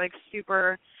people are, like,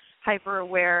 super hyper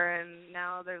aware, and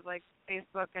now there's like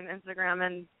Facebook and Instagram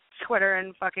and Twitter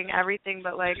and fucking everything,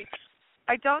 but like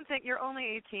I don't think you're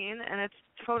only 18, and it's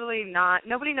totally not,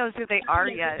 nobody knows who they are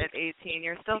yet at 18.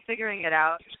 You're still figuring it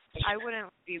out. I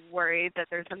wouldn't be worried that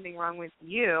there's something wrong with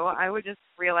you. I would just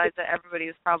realize that everybody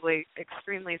is probably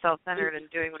extremely self-centered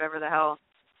and doing whatever the hell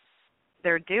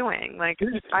they're doing. Like,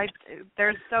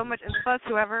 there's so much, and plus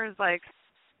whoever is like,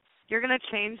 you're going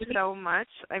to change so much.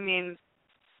 I mean,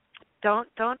 don't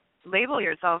label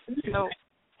yourself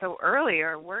so early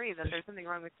or worry that there's something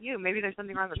wrong with you. Maybe there's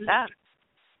something wrong with them.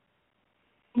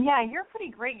 Yeah, you're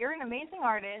pretty great. You're an amazing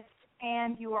artist,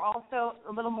 and you were also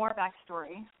a little more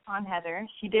backstory on Heather.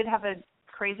 She did have a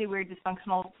crazy, weird,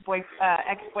 dysfunctional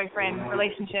ex-boyfriend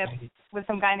relationship with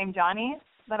some guy named Johnny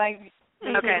that I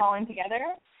all in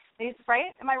together.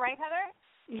 Right? Am I right,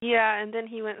 Heather? Yeah, and then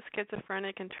he went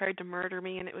schizophrenic and tried to murder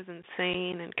me, and it was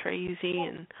insane and crazy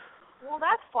and. Well,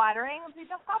 that's flattering. Just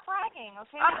stop bragging,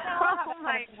 okay? Oh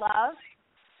my love.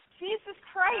 Jesus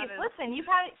Christ! Listen, you've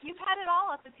had it all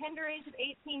at the tender age of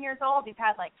 18 years old. You've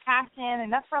had like passion,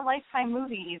 and that's for a Lifetime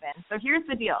movie even. So here's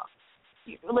the deal.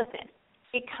 Listen,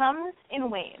 it comes in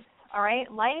waves. All right,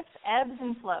 life ebbs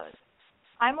and flows.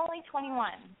 I'm only 21,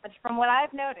 but from what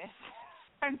I've noticed,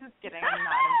 I'm just kidding. I'm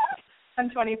not. I'm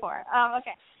 24.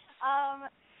 Okay.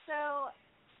 So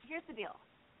here's the deal.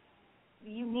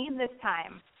 You need this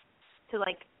time to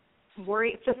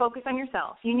to focus on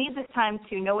yourself. You need this time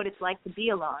to know what it's like to be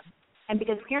alone. And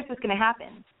because here's what's going to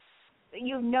happen.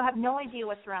 You have no idea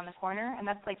what's around the corner, and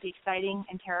that's like the exciting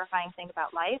and terrifying thing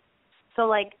about life. So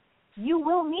like you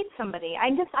will meet somebody.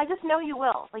 I just know you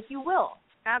will. Like you will.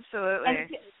 Absolutely.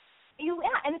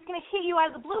 And it's going to hit you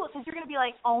out of the blue because you're going to be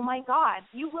like, oh my God,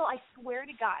 you will. I swear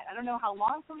to God. I don't know how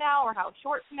long from now or how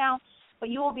short from now, but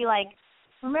you will be like,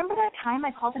 remember that time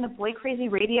I called into Boy Crazy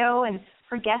Radio and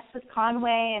her guest was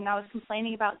Conway, and I was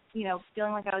complaining about,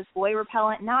 feeling like I was boy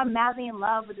repellent. Now I'm madly in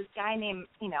love with this guy named,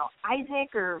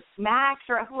 Isaac or Max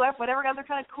or whoever, whatever other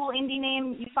kind of cool indie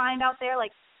name you find out there.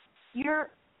 Like, you're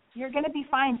gonna be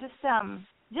fine.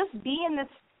 Just be in this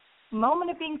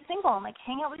moment of being single and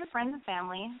hang out with your friends and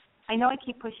family. I know I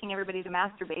keep pushing everybody to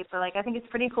masturbate, but I think it's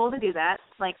pretty cool to do that,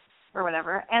 or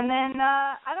whatever. And then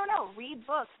I don't know, read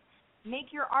books,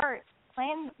 make your art,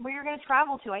 plan where you're gonna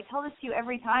travel to. I tell this to you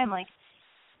every time,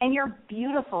 and you're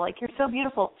beautiful. You're so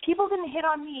beautiful. People didn't hit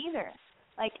on me either.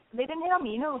 They didn't hit on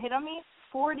me. You know who hit on me?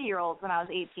 40-year-olds when I was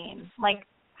 18.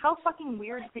 How fucking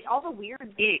weird. All the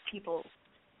weird people.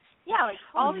 Yeah,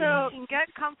 also,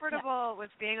 get comfortable with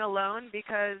being alone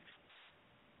because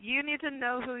you need to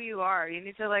know who you are. You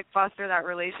need to, like, foster that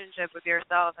relationship with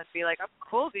yourself and be like, I'm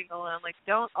cool being alone. Like,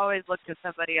 don't always look to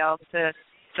somebody else to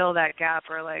fill that gap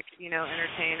or, like, you know,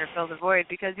 entertain or fill the void,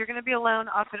 because you're going to be alone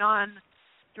off and on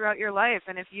throughout your life.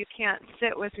 And if you can't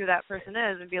sit with who that person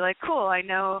is and be like, cool, I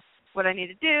know what I need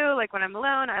to do. Like, when I'm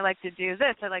alone, I like to do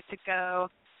this. I like to go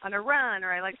on a run,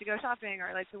 or I like to go shopping, or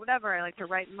I like to whatever. I like to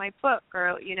write in my book,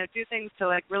 or, you know, do things to,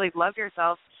 like, really love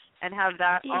yourself and have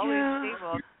that always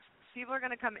stable. People are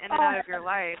going to come in and out of your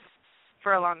life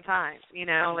for a long time, you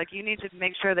know? Like, you need to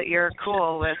make sure that you're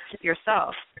cool with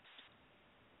yourself.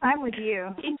 I'm with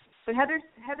you. But Heather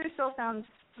still sounds,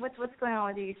 what's going on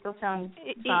with you? You still sound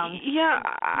bummed. Yeah,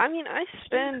 I mean, I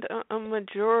spend a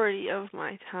majority of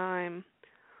my time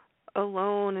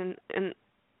alone, and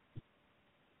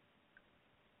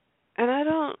I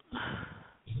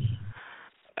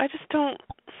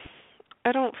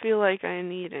don't feel like I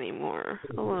need any more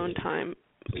alone time.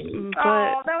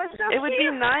 But that was so it would be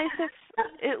cute. nice if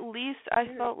at least I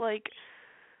felt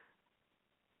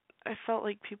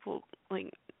like people,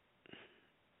 like,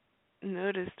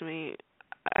 noticed me.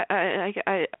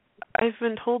 I've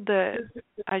been told that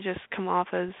I just come off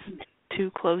as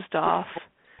too closed off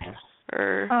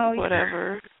or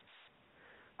whatever.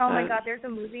 Oh my God, there's a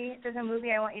movie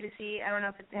I want you to see. I don't know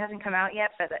if it hasn't come out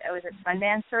yet, but it was at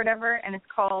Sundance or whatever, and it's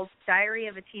called Diary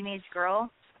of a Teenage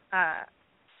Girl.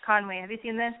 Conway, have you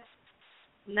seen this?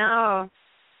 No.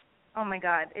 Oh my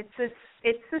God, it's this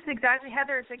exactly,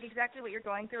 Heather. It's like exactly what you're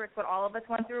going through. It's what all of us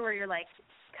went through, where you're like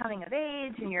coming of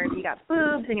age and you got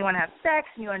boobs and you want to have sex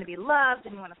and you want to be loved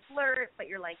and you want to flirt, but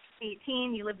you're like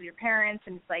 18, you live with your parents,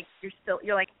 and it's like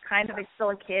you're like kind of still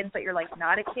a kid, but you're like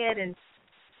not a kid, and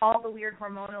all the weird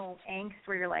hormonal angst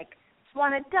where you're like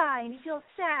want to die and you feel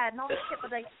sad and all this shit,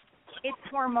 but like it's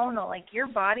hormonal. Like your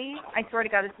body, I swear to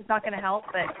God, this is not going to help,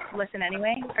 but listen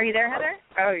anyway. Are you there, Heather?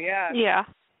 Oh yeah. Yeah.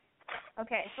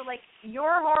 Okay, so like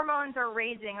your hormones are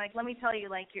raging. Like let me tell you,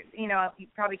 like you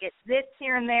probably get zits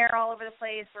here and there all over the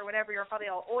place or whatever. You're probably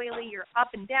all oily. You're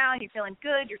up and down. You're feeling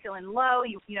good. You're feeling low.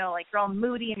 You know, like you're all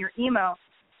moody and you're emo.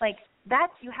 Like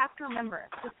that's, you have to remember.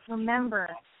 Just remember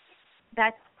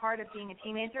that's part of being a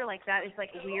teenager. Like that is like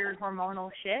weird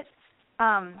hormonal shit.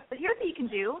 But here's what you can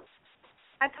do.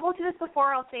 I've told you this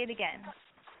before. I'll say it again.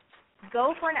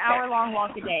 Go for an hour-long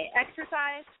walk a day.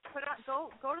 Exercise.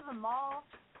 Go to the mall.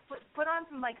 Put on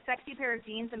some like sexy pair of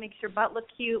jeans that makes your butt look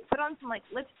cute. Put on some like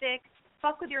lipstick.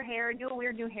 Fuck with your hair. Do a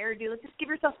weird new hairdo. Let's just give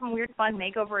yourself some weird fun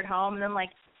makeover at home, and then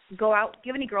like go out. Do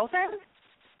you have any girlfriends?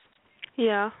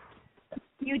 Yeah.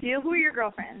 You do? Who are your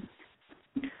girlfriends?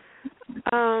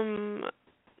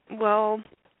 Well,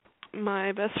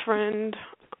 my best friend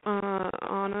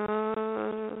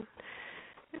Anna,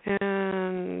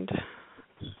 and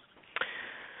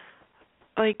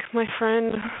like my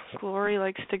friend Glory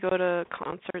likes to go to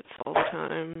concerts all the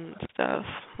time and stuff.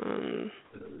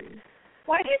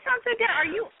 Why do you sound so down?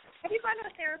 Have you gone to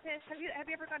a therapist? Have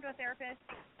you ever gone to a therapist?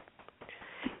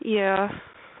 Yeah.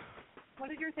 What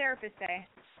did your therapist say?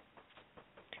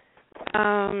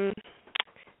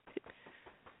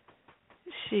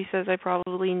 She says I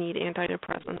probably need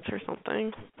antidepressants or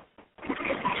something.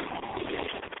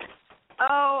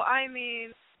 Oh, I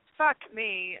mean, fuck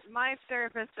me. My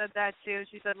therapist said that too.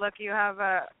 She said, "Look, you have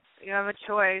a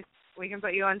choice. We can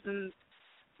put you on some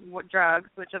drugs,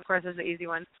 which of course is the easy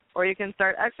one, or you can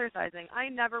start exercising." I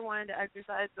never wanted to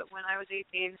exercise, but when I was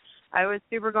 18, I was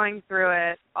super going through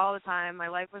it all the time. My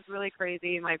life was really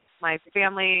crazy. My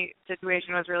family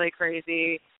situation was really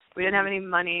crazy. We didn't have any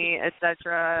money,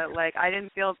 etc. Like, I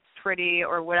didn't feel pretty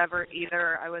or whatever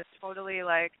either. I was totally,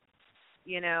 like,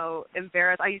 you know,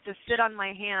 embarrassed. I used to sit on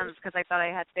my hands because I thought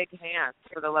I had big hands,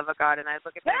 for the love of God, and I'd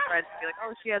look at my friends and be like,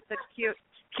 oh, she has such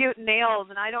cute nails,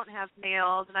 and I don't have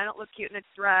nails, and I don't look cute in a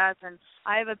dress, and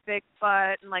I have a big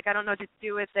butt, and, like, I don't know what to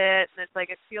do with it, and it's like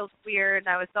it feels weird, and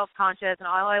I was self-conscious, and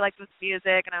all I liked was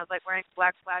music, and I was, like, wearing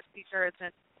black flag T-shirts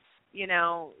and, you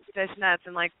know, fishnets,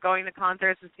 and, like, going to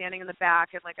concerts and standing in the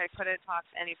back, and, like, I couldn't talk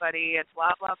to anybody, and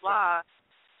blah, blah, blah.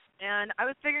 And I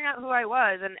was figuring out who I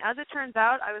was, and as it turns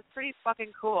out, I was pretty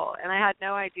fucking cool, and I had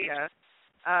no idea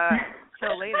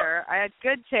till later. I had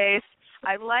good taste.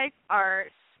 I liked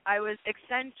art. I was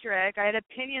eccentric. I had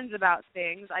opinions about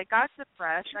things. I got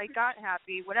depressed. I got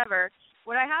happy, whatever.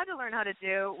 What I had to learn how to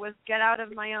do was get out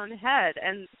of my own head,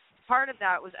 and part of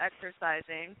that was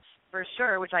exercising, for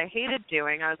sure, which I hated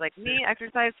doing. I was like, me,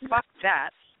 exercise, fuck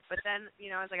that. But then,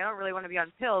 you know, I was like, I don't really want to be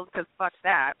on pills because fuck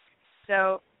that.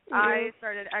 So I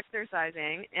started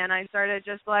exercising, and I started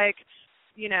just, like,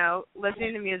 you know,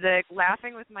 listening to music,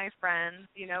 laughing with my friends.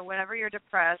 You know, whenever you're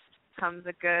depressed comes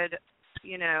a good,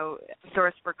 you know,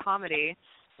 source for comedy,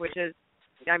 which is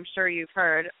I'm sure you've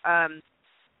heard. I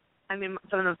mean,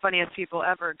 some of the funniest people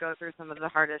ever go through some of the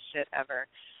hardest shit ever.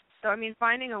 So, I mean,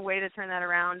 finding a way to turn that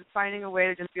around, finding a way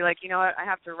to just be like, you know what, I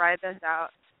have to ride this out,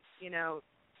 you know,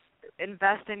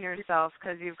 invest in yourself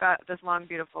because you've got this long,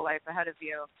 beautiful life ahead of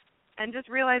you. And just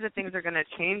realize that things are going to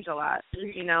change a lot.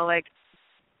 You know, like,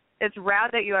 it's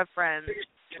rad that you have friends,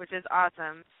 which is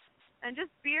awesome. And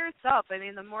just be yourself. I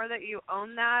mean, the more that you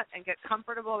own that and get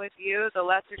comfortable with you, the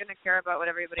less you're going to care about what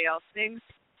everybody else thinks.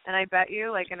 And I bet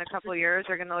you, like, in a couple of years,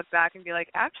 you're going to look back and be like,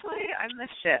 actually, I'm the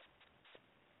shit.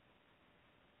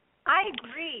 I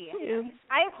agree. Yeah.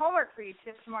 I have homework for you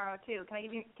tomorrow too. Can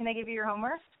I give you your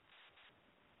homework?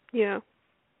 Yeah.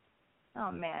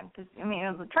 Oh man, because I mean,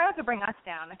 try not to bring us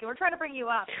down. Okay, we're trying to bring you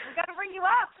up. We've got to bring you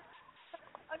up.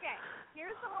 Okay,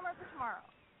 here's the homework for tomorrow.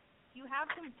 You have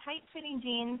some tight-fitting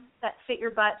jeans that fit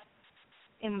your butt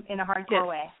in a hardcore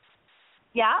way.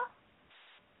 Yeah?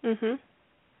 Mhm.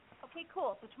 Okay,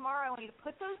 cool. So tomorrow I want you to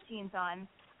put those jeans on.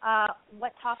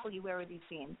 What top will you wear with these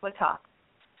jeans? What top?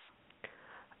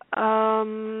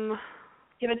 Do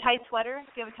you have a tight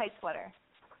sweater?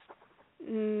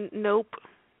 Nope.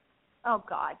 Oh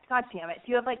God damn it!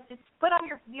 Do you have just put on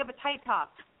do you have a tight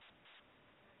top?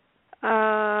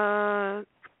 A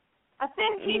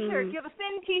thin T-shirt. Do you have a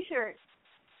thin T-shirt?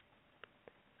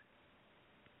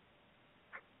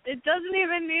 It doesn't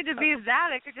even need to be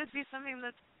that. It could just be something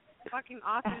that's fucking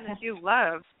awesome that you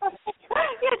love.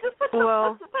 Yeah, just put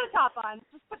a top on.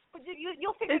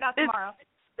 You'll figure it out tomorrow.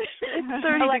 It's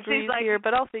 30 degrees here,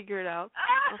 but I'll figure it out.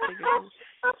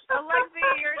 Alexi,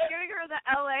 you're giving her the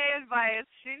LA advice.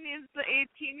 She needs the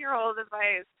 18-year-old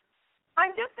advice.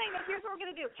 I'm just saying that here's what we're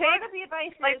gonna do. Part of the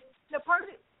advice is part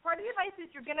of the advice is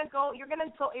you're gonna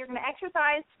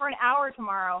exercise for an hour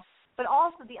tomorrow. But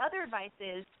also the other advice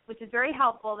is, which is very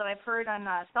helpful that I've heard on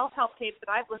self-help tapes that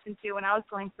I've listened to when I was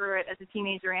going through it as a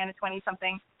teenager and a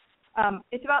 20-something.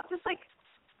 It's about just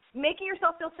making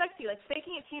yourself feel sexy,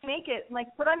 faking it till you make it.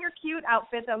 Put on your cute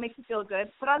outfit that makes you feel good.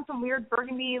 Put on some weird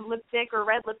burgundy lipstick or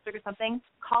red lipstick or something.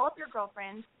 Call up your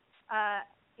girlfriend,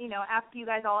 after you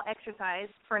guys all exercise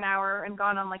for an hour and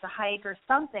gone on a hike or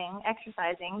something,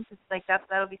 exercising. Just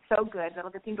that'll be so good.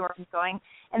 That'll get the endorphins going.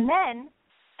 And then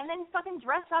fucking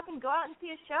dress up and go out and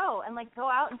see a show and go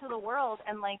out into the world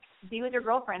and be with your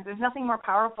girlfriends. There's nothing more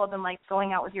powerful than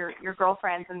going out with your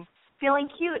girlfriends and feeling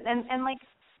cute and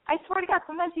I swear to God,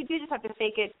 sometimes you do just have to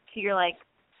fake it till you're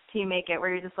till you make it, where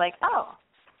you're just oh,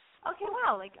 okay,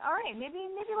 wow, all right, maybe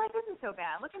life isn't so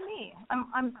bad. Look at me,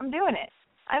 I'm doing it.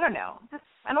 I don't know.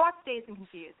 I watch Dazed and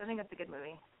Confused. I think that's a good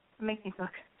movie. It makes me feel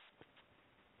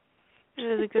good. It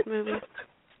is a good movie.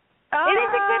 Oh, it is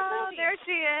a good movie. There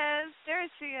she is.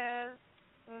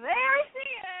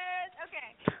 Okay.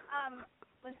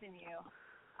 Listen,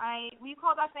 will you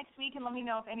call back next week and let me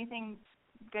know if anything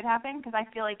good happened? Because I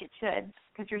feel like it should.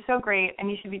 Because you're so great and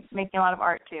you should be making a lot of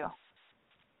art too.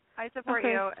 I support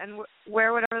you and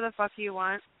wear whatever the fuck you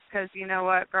want. Because you know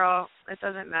what, girl, it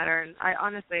doesn't matter. And I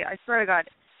swear to God,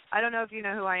 I don't know if you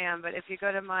know who I am, but if you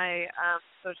go to my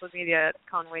social media, it's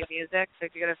Conway Music. So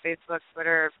if you go to Facebook,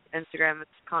 Twitter, Instagram, it's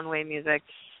Conway Music.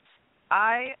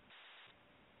 I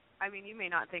mean, you may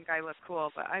not think I look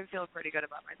cool, but I feel pretty good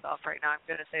about myself right now. I'm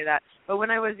going to say that. But when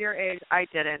I was your age, I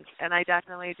didn't. And I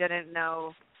definitely didn't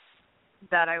know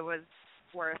that I was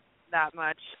worth that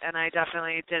much. And I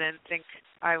definitely didn't think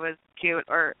I was cute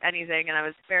or anything. And I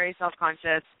was very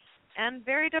self-conscious and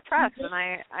very depressed. And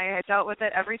I dealt with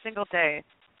it every single day.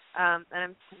 And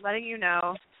I'm letting you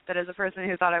know that as a person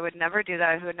who thought I would never do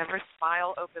that, who would never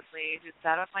smile openly, who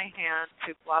sat on my hands,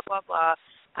 who blah, blah, blah,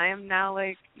 I am now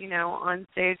on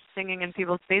stage singing in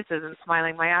people's faces and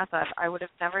smiling my ass off. I would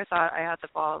have never thought I had the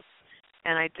balls,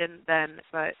 and I didn't then.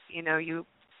 But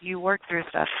you work through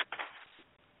stuff.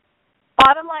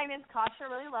 Bottom line is,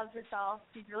 Kasha really loves herself.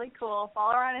 She's really cool.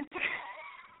 Follow her on Instagram.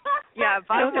 Yeah.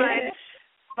 Bottom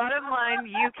line,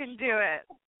 you can do it.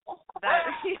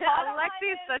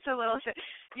 Alexi's such a little shit.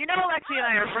 You know, Alexi and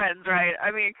I are friends, right?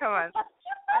 I mean, come on.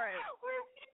 All right.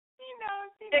 She knows.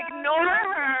 Ignore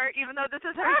her, even though this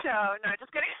is her show. No,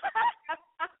 just kidding.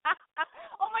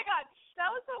 Oh my God, that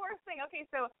was the worst thing. Okay,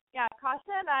 so yeah, Kasha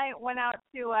and I went out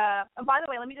to. Oh, by the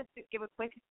way, let me just give a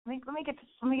quick. Let me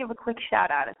give a quick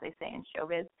shout out, as they say in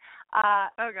showbiz.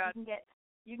 Oh God.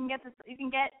 You can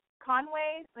get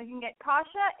Conway, so you can get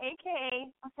Kasha, aka.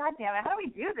 Oh God damn it! How do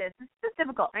we do this? This is just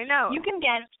difficult. I know. You can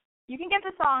get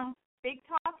the song Big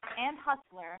Talk and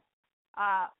Hustler,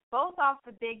 both off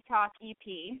the Big Talk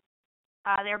EP.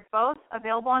 They're both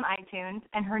available on iTunes,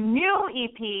 and her new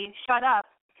EP, Shut Up,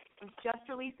 was just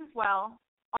released as well,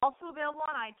 also available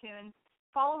on iTunes.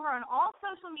 Follow her on all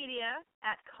social media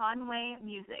at Conway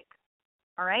Music.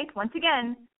 All right. Once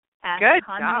again, at Good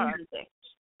Conway job. Music.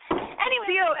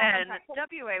 Anyway,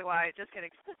 CONWAY. Just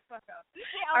kidding. Fuck up.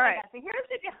 Yeah, All right. God. So here's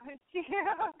the deal.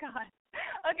 Oh God.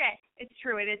 Okay, it's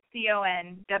true. It is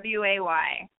CONWAY. WAY.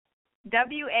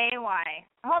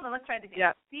 Hold on. Let's try this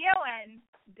again. Yep.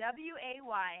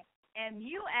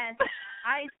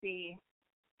 CONWAYMUSIC.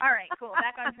 All right. Cool.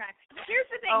 Back on track. Here's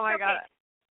the thing. Oh my God.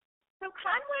 So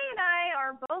Conway and I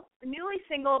are both newly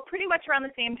single pretty much around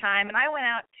the same time, and I went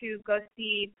out to go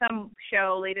see some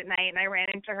show late at night, and I ran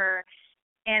into her,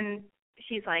 and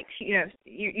she's like,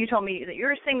 you told me that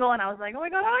you're single, and I was like, oh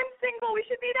my God, I'm single. We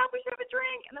should meet up. We should have a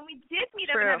drink. And then we did meet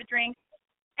up and have a drink,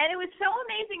 and it was so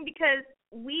amazing because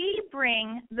we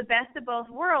bring the best of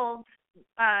both worlds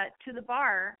to the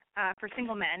bar for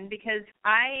single men because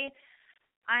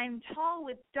I'm tall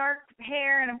with dark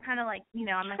hair, and I'm kind of like,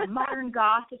 I'm like a modern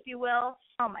goth, if you will.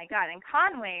 Oh, my God. And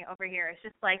Conway over here is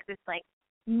just like this, like,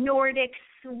 Nordic,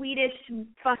 Swedish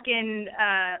fucking,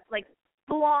 like,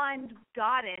 blonde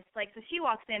goddess. Like, so she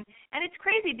walks in, and it's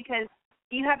crazy because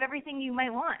you have everything you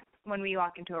might want when we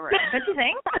walk into a room. Don't you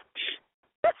think?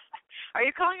 Are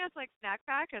you calling us, like, snack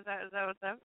pack? Is that what's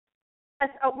up?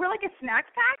 We're like a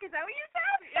snack pack? Is that what you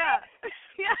said? Yeah.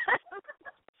 Yeah.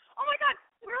 Oh, my God.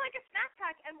 We're like a snack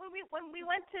pack, and when we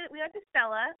went to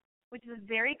Stella, which is a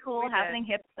very cool, happening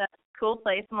hip, cool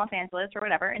place in Los Angeles or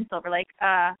whatever in Silver Lake.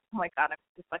 Oh my God, I'm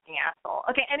this fucking asshole.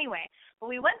 Okay, anyway, but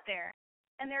we went there,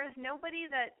 and there was nobody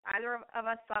that either of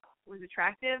us thought was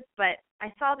attractive, but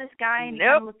I saw this guy and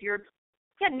he looked European.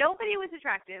 Yeah, nobody was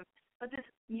attractive, but this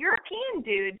European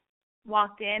dude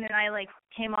walked in, and I like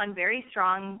came on very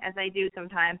strong as I do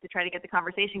sometimes to try to get the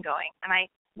conversation going, and I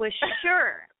was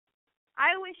sure.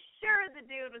 The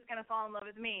dude was going to fall in love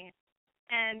with me.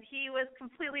 And he was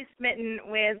completely smitten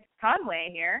with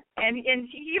Conway here. And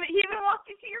he even walked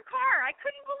into your car. I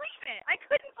couldn't believe it. I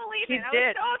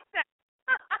was so upset.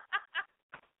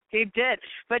 He did.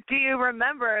 But do you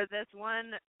remember this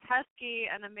one pesky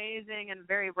and amazing and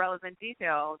very relevant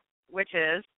detail, which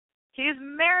is he's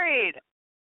married.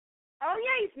 Oh,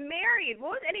 yeah, he's married.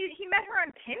 And he met her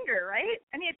on Tinder, right?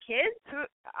 And he had kids?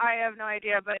 I have no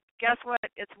idea, but guess what?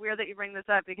 It's weird that you bring this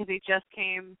up because he just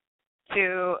came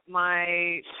to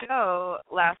my show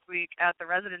last week at the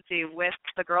residency with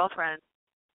the girlfriend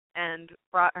and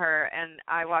brought her, and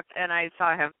I walked and I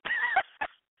saw him.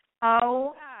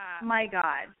 Oh, my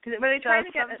God. Were they trying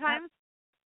to get sometimes?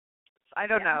 I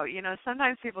don't know.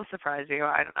 Sometimes people surprise you.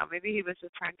 I don't know. Maybe he was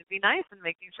just trying to be nice and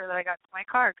making sure that I got to my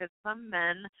car because some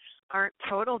men aren't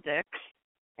total dicks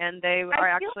and they are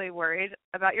actually worried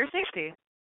about your safety.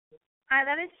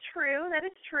 That is true.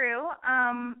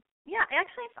 Yeah,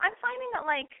 actually, I'm finding that,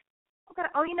 like,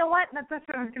 oh, you know what? That's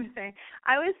what I was going to say.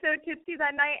 I was so tipsy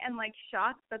that night and, like,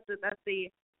 shocked that the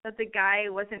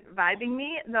guy wasn't vibing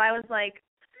me that I was like,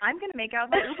 I'm going to make out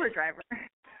with the Uber driver.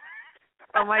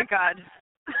 Oh, my God.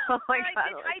 Oh my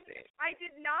God! I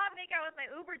did not make out with my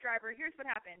Uber driver. Here's what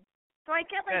happened. So I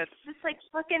get like this like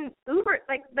fucking Uber,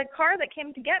 like the car that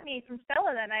came to get me from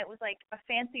Stella that night was like a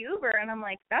fancy Uber, and I'm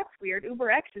like, that's weird.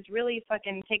 Uber X is really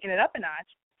fucking taking it up a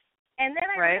notch. And then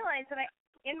I realized that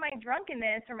in my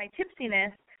drunkenness or my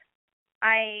tipsiness,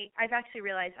 I've actually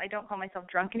realized I don't call myself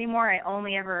drunk anymore. I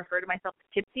only ever refer to myself as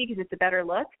tipsy because it's a better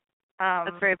look.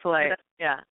 That's very polite.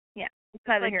 Yeah. Yeah. It's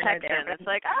kind of like Texan. It's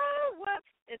like, oh, whoops.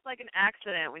 It's like an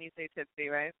accident when you say tipsy,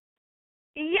 right?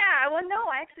 Yeah, well, no,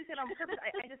 I actually said on purpose.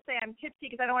 I just say I'm tipsy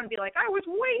because I don't want to be like, I was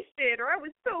wasted or I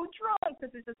was so drunk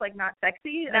because it's just, like, not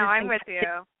sexy. No, I'm with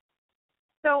you.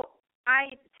 So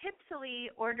I tipsily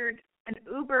ordered an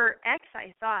Uber X,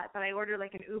 I thought, but I ordered,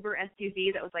 like, an Uber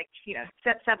SUV that was, like,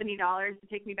 $70 to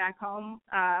take me back home,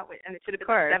 and it should have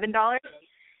been $7.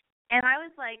 And I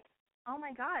was like, oh,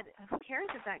 my God, who cares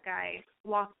if that guy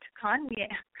walked Kanye?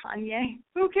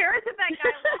 Who cares if that guy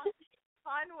walked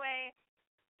Conway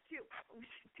to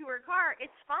her car?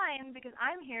 It's fine because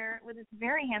I'm here with this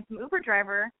very handsome Uber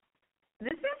driver.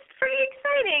 This is pretty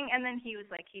exciting. And then he was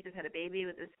like, he just had a baby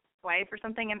with his wife or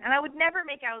something. And I would never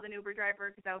make out with an Uber driver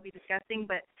because that would be disgusting.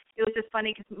 But it was just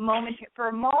funny because for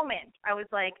a moment, I was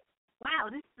like,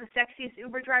 wow, this is the sexiest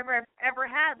Uber driver I've ever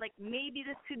had. Like, maybe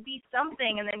this could be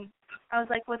something. And then I was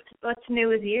like, what's new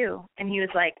with you? And he was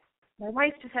like, my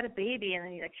wife just had a baby. And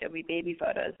then he, like, showed me baby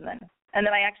photos. And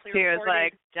then I actually reported. He was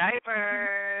like,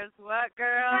 diapers, what,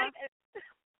 girl?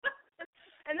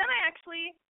 And then I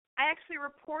actually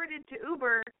reported to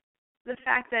Uber the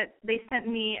fact that they sent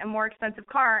me a more expensive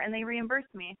car, and they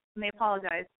reimbursed me, and they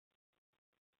apologized.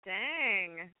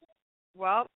 Dang.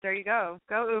 Well, there you go.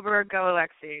 Go Uber, go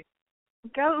Alexi.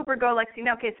 Go Uber, go Lexi.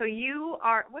 No, okay, so you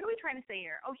are, what are we trying to say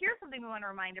here? Oh, here's something we want to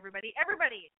remind everybody.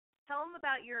 Everybody, tell them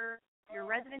about your your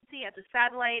residency at the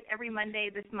Satellite every Monday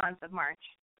this month of March.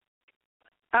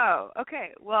 Oh,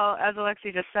 okay. Well, as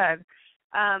Alexi just said,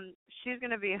 she's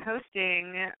going to be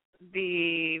hosting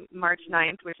the March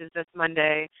 9th, which is this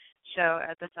Monday, show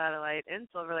at the Satellite in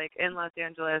Silver Lake in Los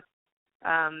Angeles.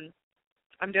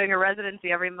 I'm doing a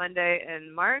residency every Monday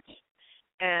in March,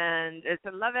 and it's I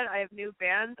love it. I have new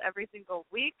bands every single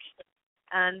week,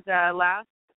 and last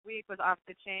week was Off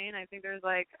the Chain. I think there's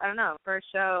first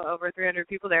show over 300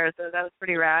 people there, so that was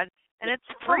pretty rad. And it's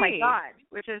free, oh my God,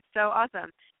 which is so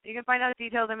awesome. You can find out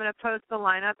details. I'm going to post the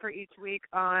lineup for each week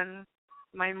on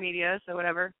my media, so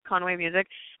whatever, Conway Music.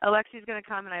 Alexi's going to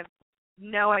come, and I have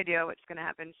no idea what's going to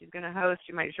happen. She's going to host.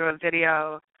 She might show a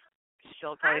video.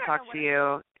 She'll probably talk to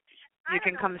you. You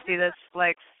can come see this,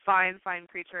 fine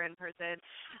creature in person.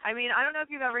 I mean, I don't know if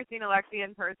you've ever seen Alexi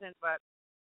in person, but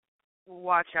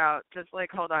watch out. Just,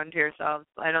 hold on to yourselves.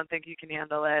 I don't think you can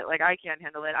handle it. I can't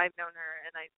handle it. I've known her,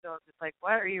 and I still am just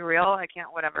what? Are you real? I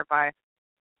can't, whatever, bye.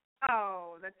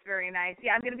 Oh, that's very nice.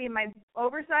 Yeah, I'm going to be in my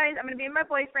oversized, I'm going to be in my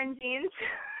boyfriend jeans.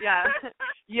 Yeah.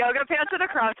 Yoga pants and a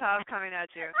crop top coming at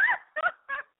you.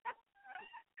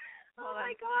 Oh,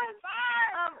 my God.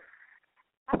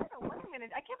 I don't know what I'm going to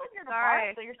do. I can't believe you're at a bar.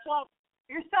 So you're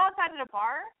still outside at a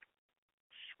bar?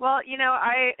 Well,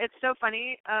 it's so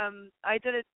funny. I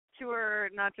did a tour,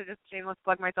 not to just shameless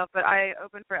plug myself, but I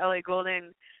opened for Ellie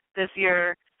Goulding this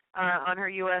year on her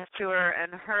U.S. tour,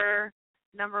 and her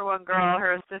number one girl,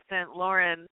 her assistant,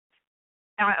 Lauren,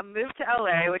 moved to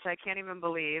L.A., which I can't even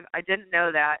believe. I didn't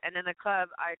know that. And in the club,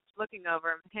 I was looking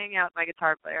over, I'm hanging out with my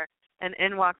guitar player, and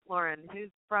in walks Lauren, who's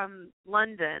from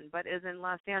London but is in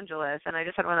Los Angeles. And I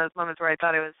just had one of those moments where I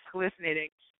thought I was hallucinating,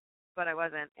 but I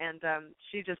wasn't. And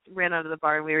she just ran out of the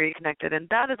bar, and we reconnected. And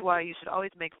that is why you should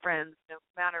always make friends no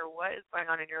matter what is going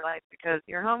on in your life, because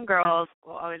your homegirls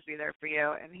will always be there for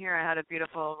you. And here I had a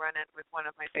beautiful run-in with one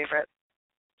of my favorites.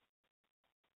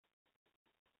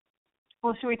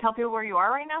 Well, should we tell people where you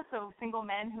are right now so single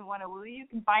men who want to woo you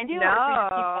can find you?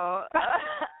 No.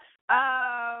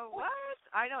 What?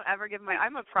 I don't ever give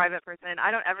I'm a private person.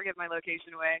 I don't ever give my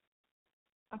location away.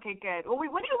 Okay, good. Well,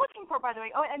 what are you looking for, by the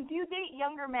way? Oh, and do you date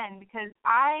younger men? Because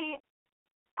I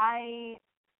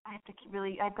have to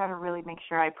I've got to really make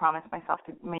sure I promise myself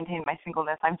to maintain my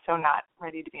singleness. I'm so not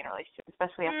ready to be in a relationship,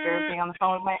 especially after being on the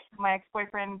phone with my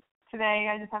ex-boyfriend today.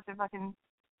 I just have to fucking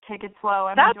take it slow.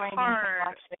 I'm enjoying being single,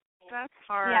 actually. That's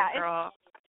hard, yeah, girl.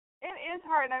 It is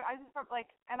hard, and I just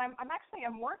and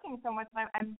I'm working so much,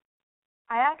 and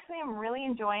I actually am really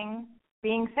enjoying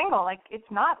being single. It's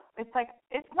not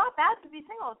bad to be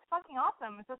single. It's fucking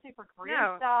awesome, especially for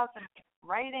career stuff and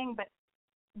writing. But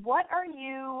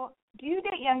do you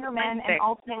date younger men, and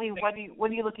ultimately what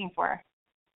are you looking for?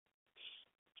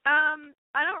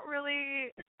 I don't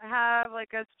really have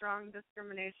a strong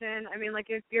discrimination. I mean,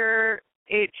 if you're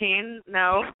 18,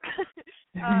 no.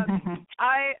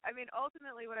 I mean,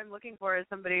 ultimately what I'm looking for is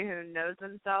somebody who knows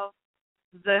themselves,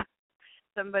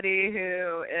 somebody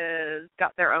who is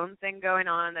got their own thing going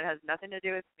on that has nothing to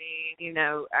do with me,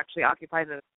 actually occupies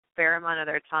a fair amount of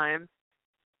their time,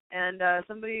 and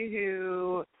somebody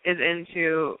who is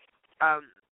into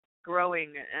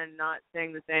growing and not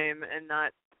staying the same and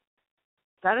not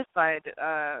satisfied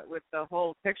with the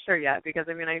whole picture yet, because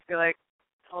I mean, I feel like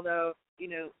although,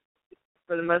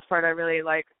 for the most part I really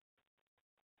like,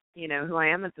 who I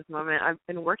am at this moment, I've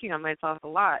been working on myself a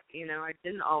lot. I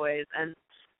didn't always, and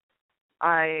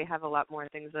I have a lot more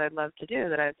things that I'd love to do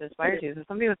that I have to aspire to. So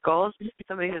somebody with goals,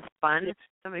 somebody who's fun,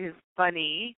 somebody who's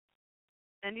funny.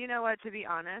 And you know what, to be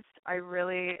honest, I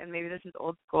really, and maybe this is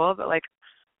old school, but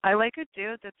I like a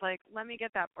dude that's let me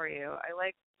get that for you. I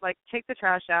like take the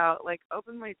trash out,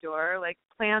 open my door,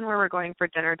 plan where we're going for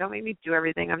dinner. Don't make me do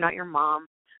everything. I'm not your mom.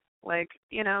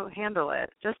 Handle it.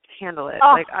 Just handle it.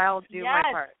 Oh, I'll do my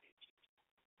part.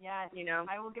 Yes.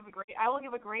 I will give a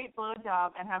great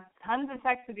blowjob and have tons of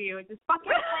sex with you. Just fucking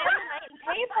plan the night and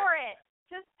pay for it.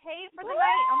 Just pay for the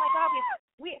night. Oh my God,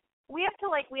 we have to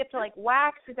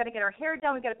wax. We've got to get our hair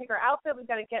done. We've got to pick our outfit. We've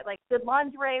got to get good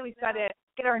lingerie. We've got to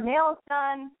get our nails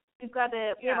done. We've got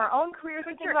to we have our own careers.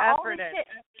 We think about all this shit.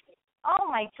 Oh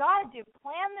my God, dude!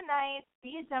 Plan the night.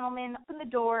 Be a gentleman. Open the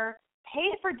door.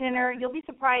 Pay for dinner. You'll be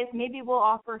surprised. Maybe we'll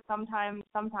offer sometime.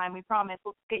 We promise.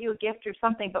 We'll get you a gift or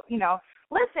something. But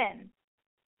listen.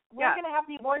 We're gonna have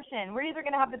the abortion. We're either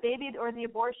gonna have the baby or the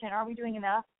abortion. Are we doing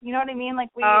enough? You know what I mean?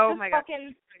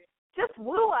 Just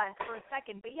woo us for a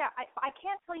second. But yeah, I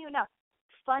can't tell you enough.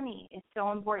 Funny is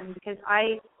so important because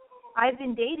I've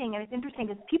been dating, and it's interesting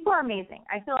because people are amazing.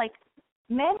 I feel like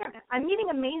I'm meeting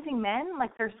amazing men.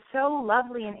 They're so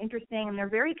lovely and interesting, and they're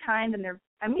very kind, and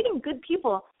I'm meeting good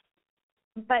people.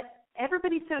 But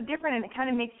everybody's so different, and it kind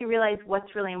of makes you realize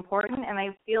what's really important. And I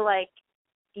feel like,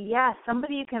 yeah,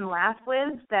 somebody you can laugh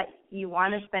with that you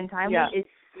want to spend time with is,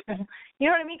 you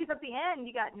know what I mean? Because at the end,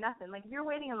 you got nothing. Like, if you're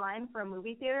waiting in line for a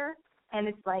movie theater, and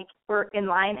it's like, we're in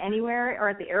line anywhere or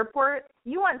at the airport,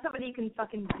 you want somebody you can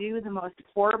fucking do the most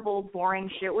horrible, boring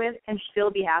shit with and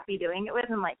still be happy doing it with,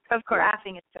 and, like, of course,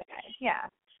 laughing at the guy. Yeah.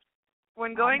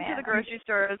 When going to the grocery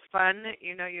store is fun,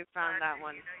 you know you found that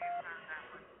one.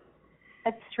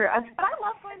 That's true. But I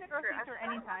love going to the grocery store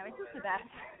anytime. It's just the best.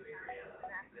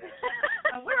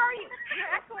 Where are you?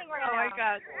 You're echoing right now. Oh, my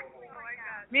God.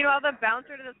 Meanwhile, the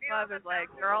bouncer to this club is like,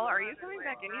 girl, are you coming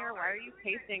back in here? Why are you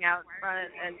pacing out in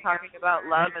front and talking about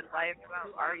love and life?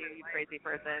 Who are you crazy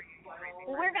person?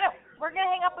 Well, we're gonna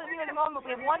hang up with you in a moment.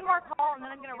 We have one more call, and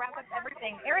then I'm gonna wrap up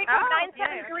everything. Area code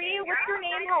 973. What's your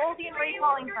name? How old are you? And where are you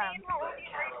calling from?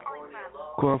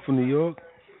 Calling from New York.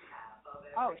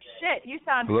 Oh shit! You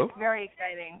sound very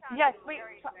exciting. Yes. Wait,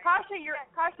 Kasha, your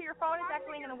phone is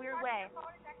echoing in a weird way.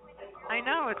 I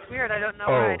know, it's weird. I don't know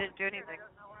why I didn't do anything.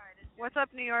 What's up,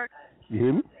 New York? You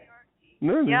hear me?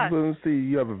 No, yes. Just want to see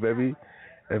you have a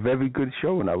very good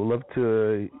show, and I would love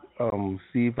to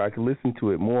see if I can listen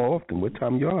to it more often. What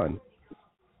time you on?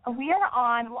 We are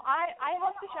on. Well, I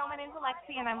host the show. My name's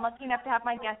Alexi, and I'm lucky enough to have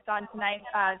my guest on tonight.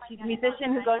 She's a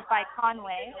musician who goes by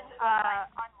Conway.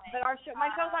 But my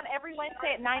show's on every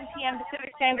Wednesday at 9 p.m.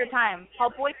 Pacific Standard Time.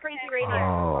 Called Boy Crazy Radio.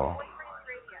 Oh.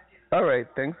 All right.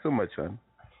 Thanks so much, hon.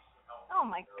 Oh,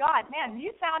 my God. Man,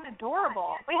 you sound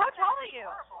adorable. Wait, how tall are you?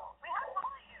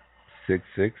 6'6".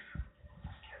 6'6",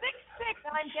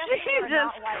 and I'm guessing you're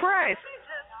not white. Jesus Christ.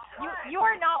 You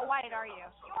are not white, are you?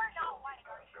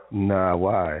 Nah,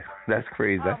 why? That's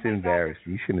crazy. That's embarrassing.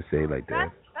 God. You shouldn't say it like that.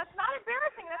 That's not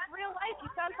embarrassing. That's real life. You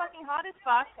sound fucking hot as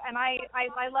fuck, and I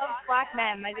love black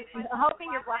men. I'm hoping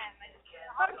you're black.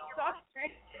 I'm sorry.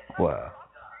 Wow.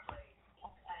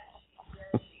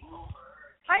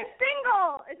 I'm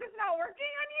single. Is this not working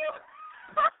on you?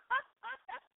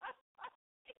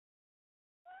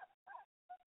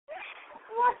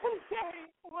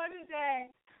 What a day.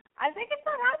 I think it's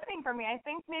not happening for me. I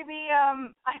think maybe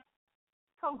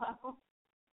hello.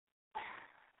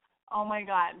 Oh my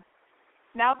God.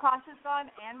 Now Kasha's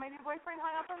gone and my new boyfriend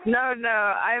hung up on me? No,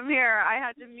 I'm here. I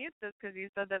had to mute this because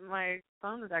you said that my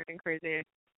phone was acting crazy.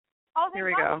 Oh, here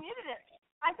we go. I muted it.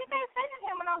 I think I offended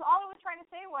him when all I was trying to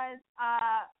say was,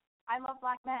 I love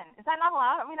black men. Is that not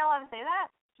allowed? Are we not allowed to say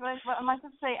that? Am I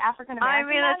supposed to say African American? I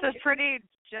mean, that's a pretty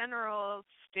general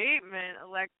statement,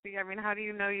 Alexi. I mean, how do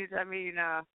you know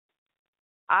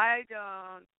I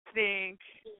don't think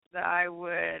that I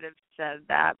would have said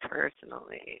that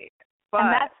personally. But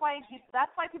and that's why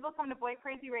people come to Boy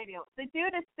Crazy Radio. The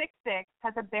dude is 6'6",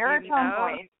 has a baritone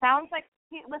voice. Sounds like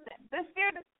listen, this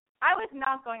dude. I was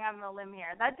not going out on a limb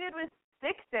here. That dude was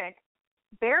 6'6",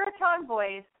 baritone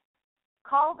voice,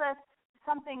 called us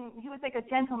something. He was like a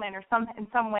gentleman or in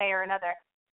some way or another.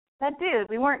 That dude,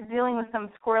 we weren't dealing with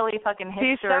some squirrely fucking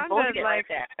hipster bullshit like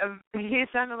that. He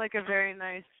sounded like a very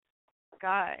nice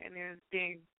guy, and he was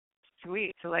being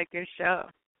sweet to like your show.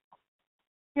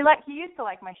 He used to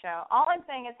like my show. All I'm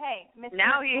saying is, hey, Mr.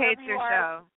 Now he hates your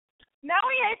show. Now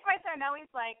he hates my show. Now he's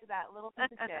like that little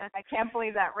piece of shit. I can't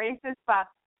believe that racist fuck.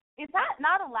 Is that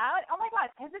not allowed? Oh my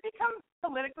God, has it become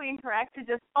politically incorrect to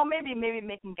just maybe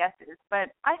making guesses?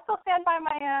 But I still stand by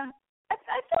my I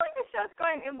feel like the show's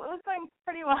it was going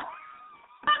pretty well.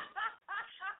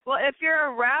 Well, if you're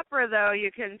a rapper though,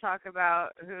 you can talk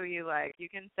about who you like. You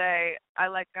can say I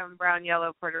like brown,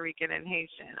 yellow, Puerto Rican, and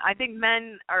Haitian. I think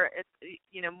men are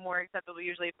more acceptable.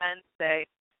 Usually men say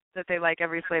that they like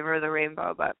every flavor of the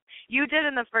rainbow, but you did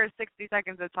in the first 60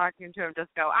 seconds of talking to him just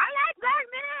go, I like black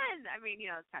men. I mean,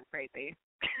 it's kind of crazy.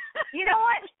 You know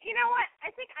what?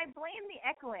 I think I blame the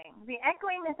echoing. The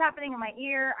echoing that's happening in my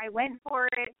ear. I went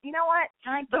for it. You know what?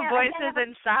 The voices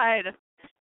inside.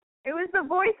 It was the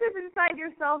voices inside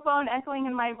your cell phone echoing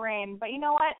in my brain. But you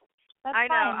know what? That's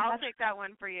I know. fine. I'll take that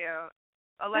one for you.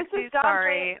 Alexi's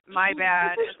sorry. My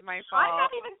bad. It's my fault. I'm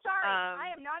not even sorry.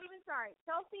 I am not even sorry.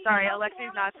 Chelsea. Sorry,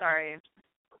 Alexi's not sorry.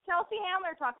 Chelsea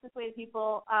Handler talks this way to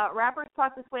people. Rappers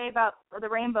talk this way about the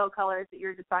rainbow colors that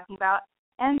you're just talking about.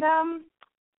 And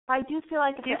I do feel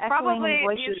like he's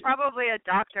probably a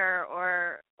doctor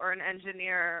or an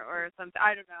engineer or something.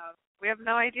 I don't know. We have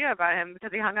no idea about him because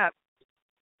he hung up.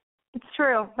 It's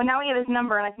true, but now we have his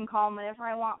number and I can call him whenever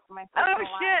I want for my personal life.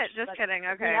 Shit! Just kidding.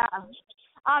 Okay. Yeah.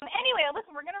 Anyway,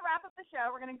 listen, we're gonna wrap up the show.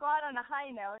 We're gonna go out on a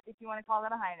high note, if you want to call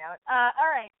that a high note.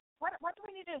 All right. What do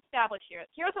we need to establish here?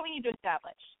 Here's what we need to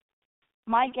establish.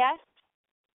 My guest,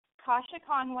 Kasha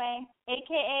Conway,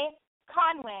 aka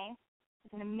Conway,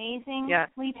 is an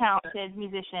amazingly talented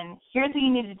musician. Here's what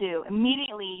you need to do.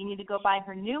 Immediately, you need to go buy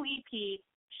her new EP,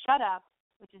 Shut Up,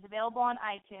 which is available on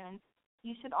iTunes.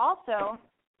 You should also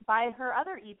buy her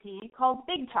other EP called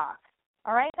Big Talk.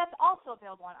 All right? That's also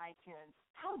available on iTunes.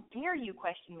 How dare you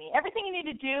question me? Everything you need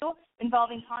to do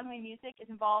involving Conway music is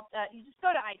involved. You just go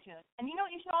to iTunes. And you know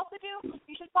what you should also do?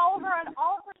 You should follow her on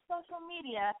all of her social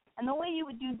media. And the way you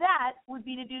would do that would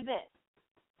be to do this.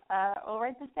 I'll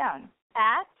write this down.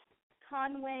 @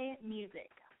 Conway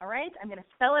Music. All right? I'm going to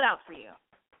spell it out for you.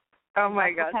 Oh, my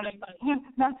gosh.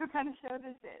 That's what kind of show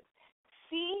this is.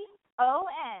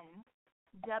 CONWAYMU.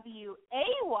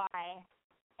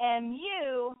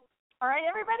 All right,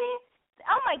 everybody?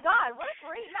 Oh, my God, what a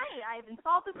great night. I've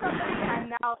insulted somebody, and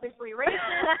I'm now officially racist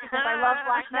because I love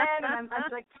black men, and I'm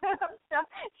like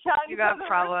shouting. You got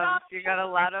problems. You got a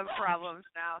lot of problems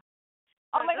now.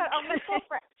 Oh, my God, are we still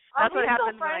friends? That's what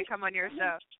happens when I come on your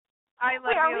show. I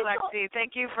love you, Lexi.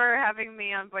 Thank you for having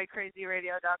me on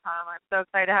BoyCrazyRadio.com. I'm so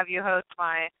excited to have you host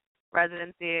my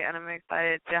residency, and I'm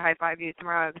excited to high-five you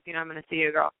tomorrow because, I'm going to see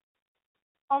you, girl.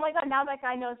 Oh, my God, now that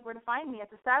guy knows where to find me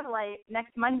at the Satellite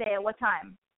next Monday at what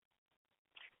time?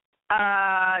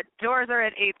 Doors are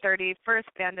at 8:30.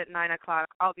 First band at 9 o'clock.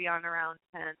 I'll be on around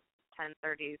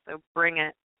 10:30, so bring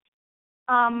it.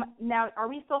 Now, are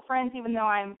we still friends even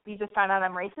though you just found out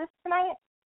I'm racist tonight?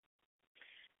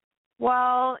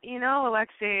 Well,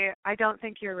 Alexi, I don't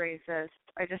think you're racist.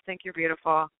 I just think you're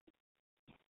beautiful.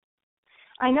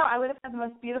 I know. I would have had the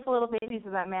most beautiful little babies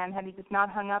with that man had he just not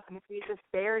hung up and if he just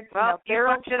dared. You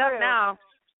fucked it up now.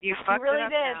 You fucked it up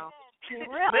did. now. You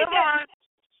really did.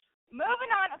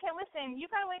 Moving on. Okay, listen, you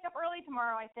got to wake up early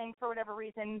tomorrow, I think, for whatever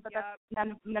reason, but that's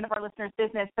none of our listeners'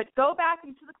 business. But go back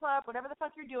into the club, whatever the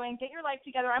fuck you're doing, get your life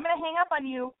together. I'm going to hang up on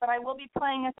you, but I will be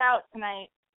playing us out tonight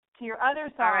to your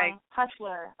other song,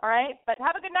 Hustler. All right? But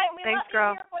have a good night. We love you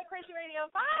here at Boy Crazy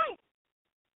Radio. Bye.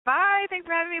 Bye. Thanks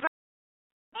for having me. Bye.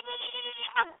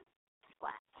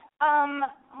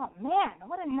 Oh, man,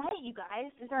 what a night, you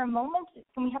guys. Is there a moment?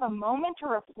 Can we have a moment to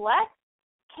reflect?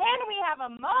 Can we have a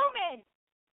moment?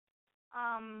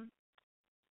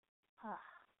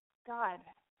 God,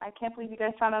 I can't believe you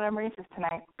guys found out I'm racist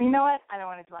tonight. But you know what? I don't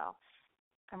want to dwell.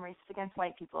 I'm racist against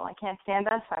white people. I can't stand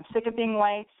us. I'm sick of being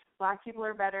white. Black people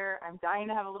are better. I'm dying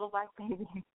to have a little black baby.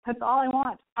 That's all I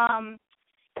want.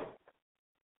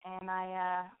 And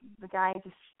the guy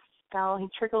just fell. He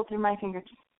trickled through my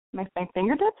fingertips. My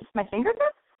fingertips?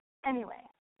 Anyway,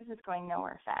 this is going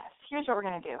nowhere fast. Here's what we're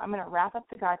going to do. I'm going to wrap up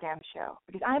the goddamn show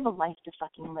because I have a life to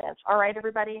fucking live. All right,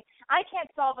 everybody? I can't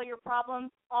solve all your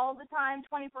problems all the time,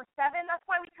 24/7. That's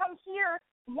why we come here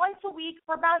once a week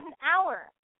for about an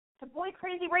hour to Boy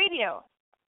Crazy Radio.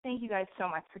 Thank you guys so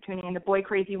much for tuning in to Boy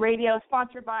Crazy Radio,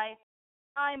 sponsored by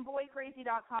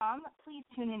I'mBoyCrazy.com. Please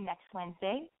tune in next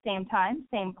Wednesday, same time,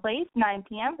 same place, 9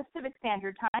 p.m. Pacific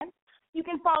Standard Time. You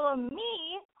can follow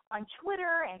me on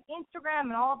Twitter and Instagram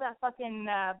and all that fucking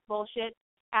bullshit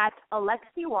at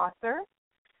Alexi Wasser.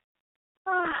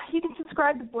 You can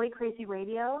subscribe to Boy Crazy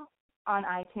Radio on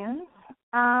iTunes.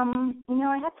 I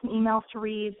had some emails to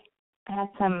read. I had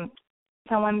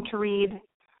someone to read.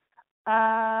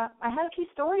 I had a few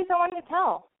stories I wanted to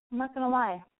tell. I'm not going to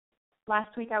lie.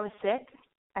 Last week I was sick.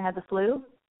 I had the flu.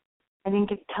 I didn't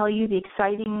get to tell you the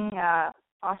exciting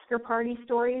Oscar party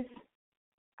stories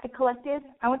I collected.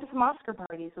 I went to some Oscar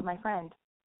parties with my friend.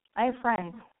 I have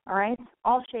friends, all right?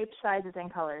 All shapes, sizes,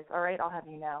 and colors, all right? I'll have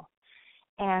you know.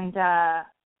 And, I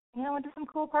went to some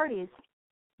cool parties.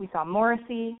 We saw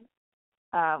Morrissey,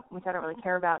 which I don't really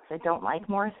care about because I don't like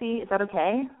Morrissey. Is that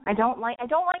okay? I don't like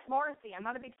Morrissey. I'm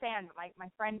not a big fan, but my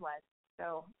friend was.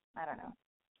 So, I don't know.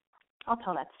 I'll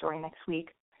tell that story next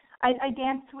week. I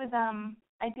danced with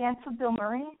Bill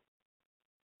Murray.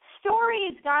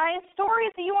 Stories, guys.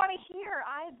 Stories that you want to hear.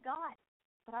 I've got.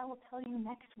 But I will tell you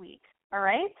next week. All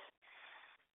right?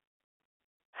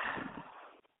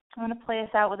 I'm going to play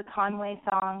us out with a Conway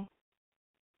song.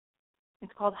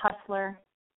 It's called Hustler.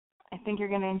 I think you're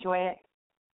going to enjoy it.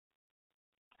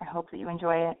 I hope that you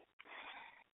enjoy it.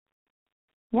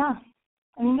 Yeah.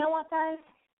 And you know what, guys?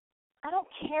 I don't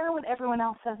care what everyone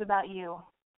else says about you.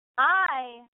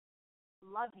 I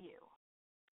love you.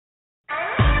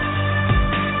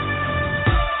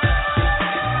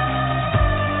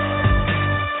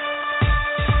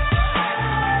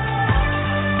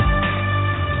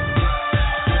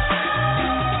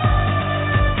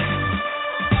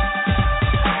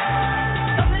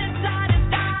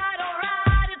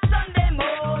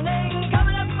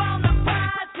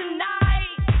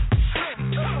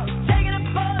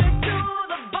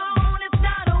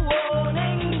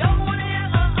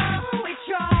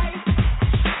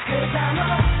 I'm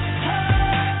a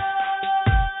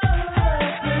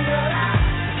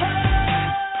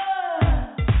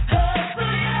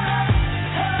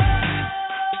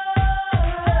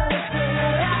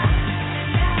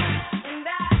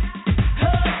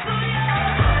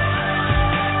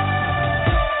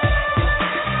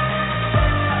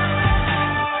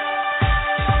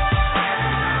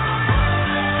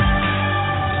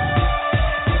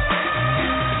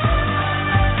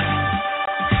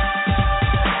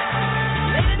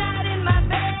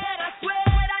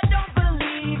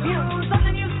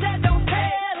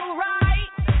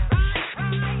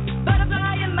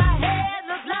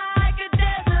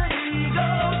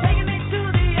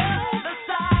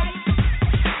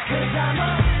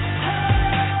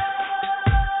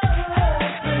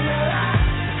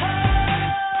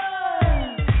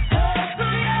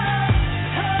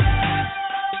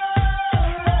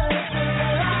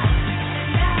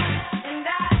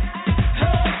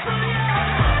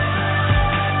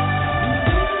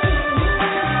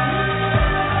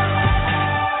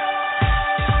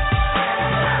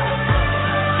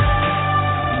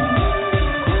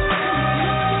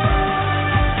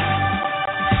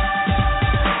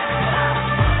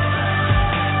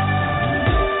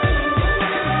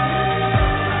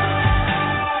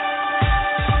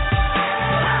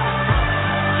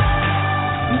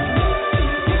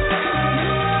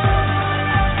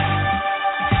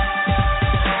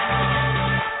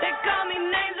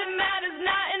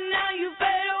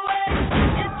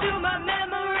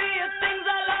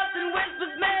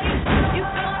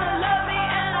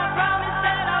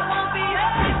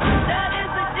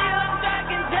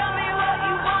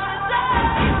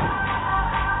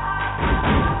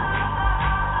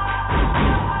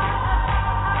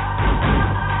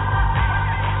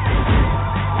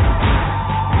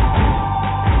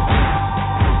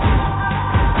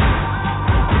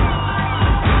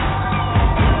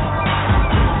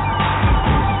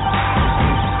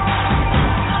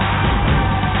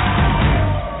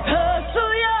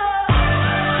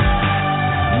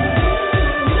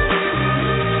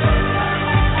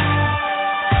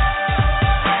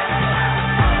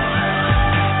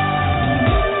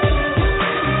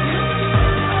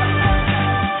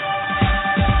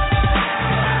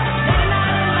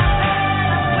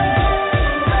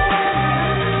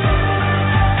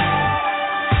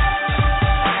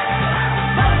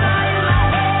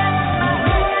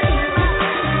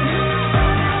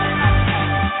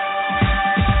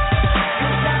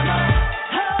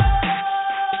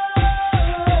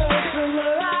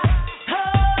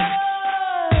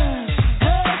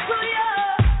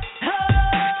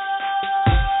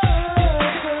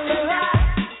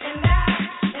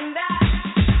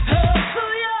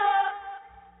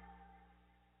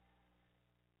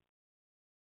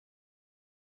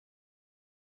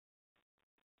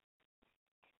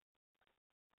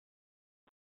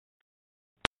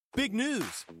Big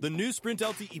news! The new Sprint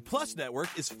LTE Plus network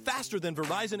is faster than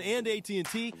Verizon and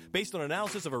AT&T based on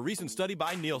analysis of a recent study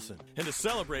by Nielsen. And to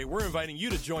celebrate, we're inviting you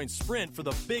to join Sprint for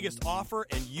the biggest offer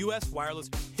in U.S. wireless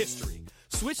history.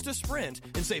 Switch to Sprint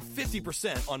and save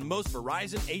 50% on most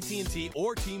Verizon, AT&T,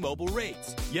 or T-Mobile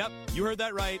rates. Yep, you heard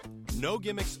that right. No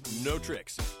gimmicks, no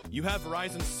tricks. You have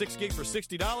Verizon 6 gigs for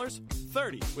 $60,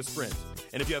 $30 with Sprint.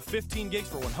 And if you have 15 gigs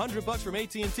for $100 from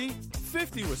AT&T,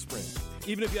 $50 with Sprint.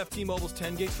 Even if you have T-Mobile's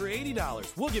 10 gigs for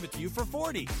 $80, we'll give it to you for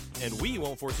 $40. And we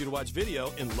won't force you to watch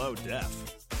video in low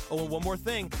def. Oh, and one more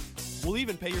thing. We'll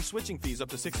even pay your switching fees up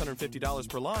to $650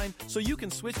 per line so you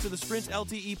can switch to the Sprint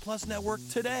LTE Plus network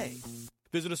today.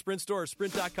 Visit a Sprint store or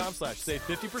sprint.com/save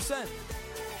 50%.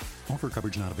 Offer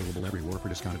coverage not available everywhere for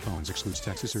discounted phones. Excludes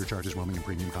taxes, surcharges, roaming, and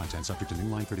premium content. Subject to new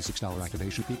line $36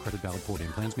 activation fee. Credit valid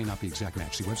port-in. Plans may not be exact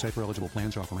match. See website for eligible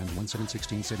plans. Offer ends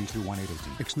 1/7/16. Savings through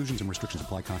 1/8/18. Exclusions and restrictions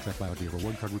apply. Contract valid via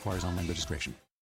reward card requires online registration.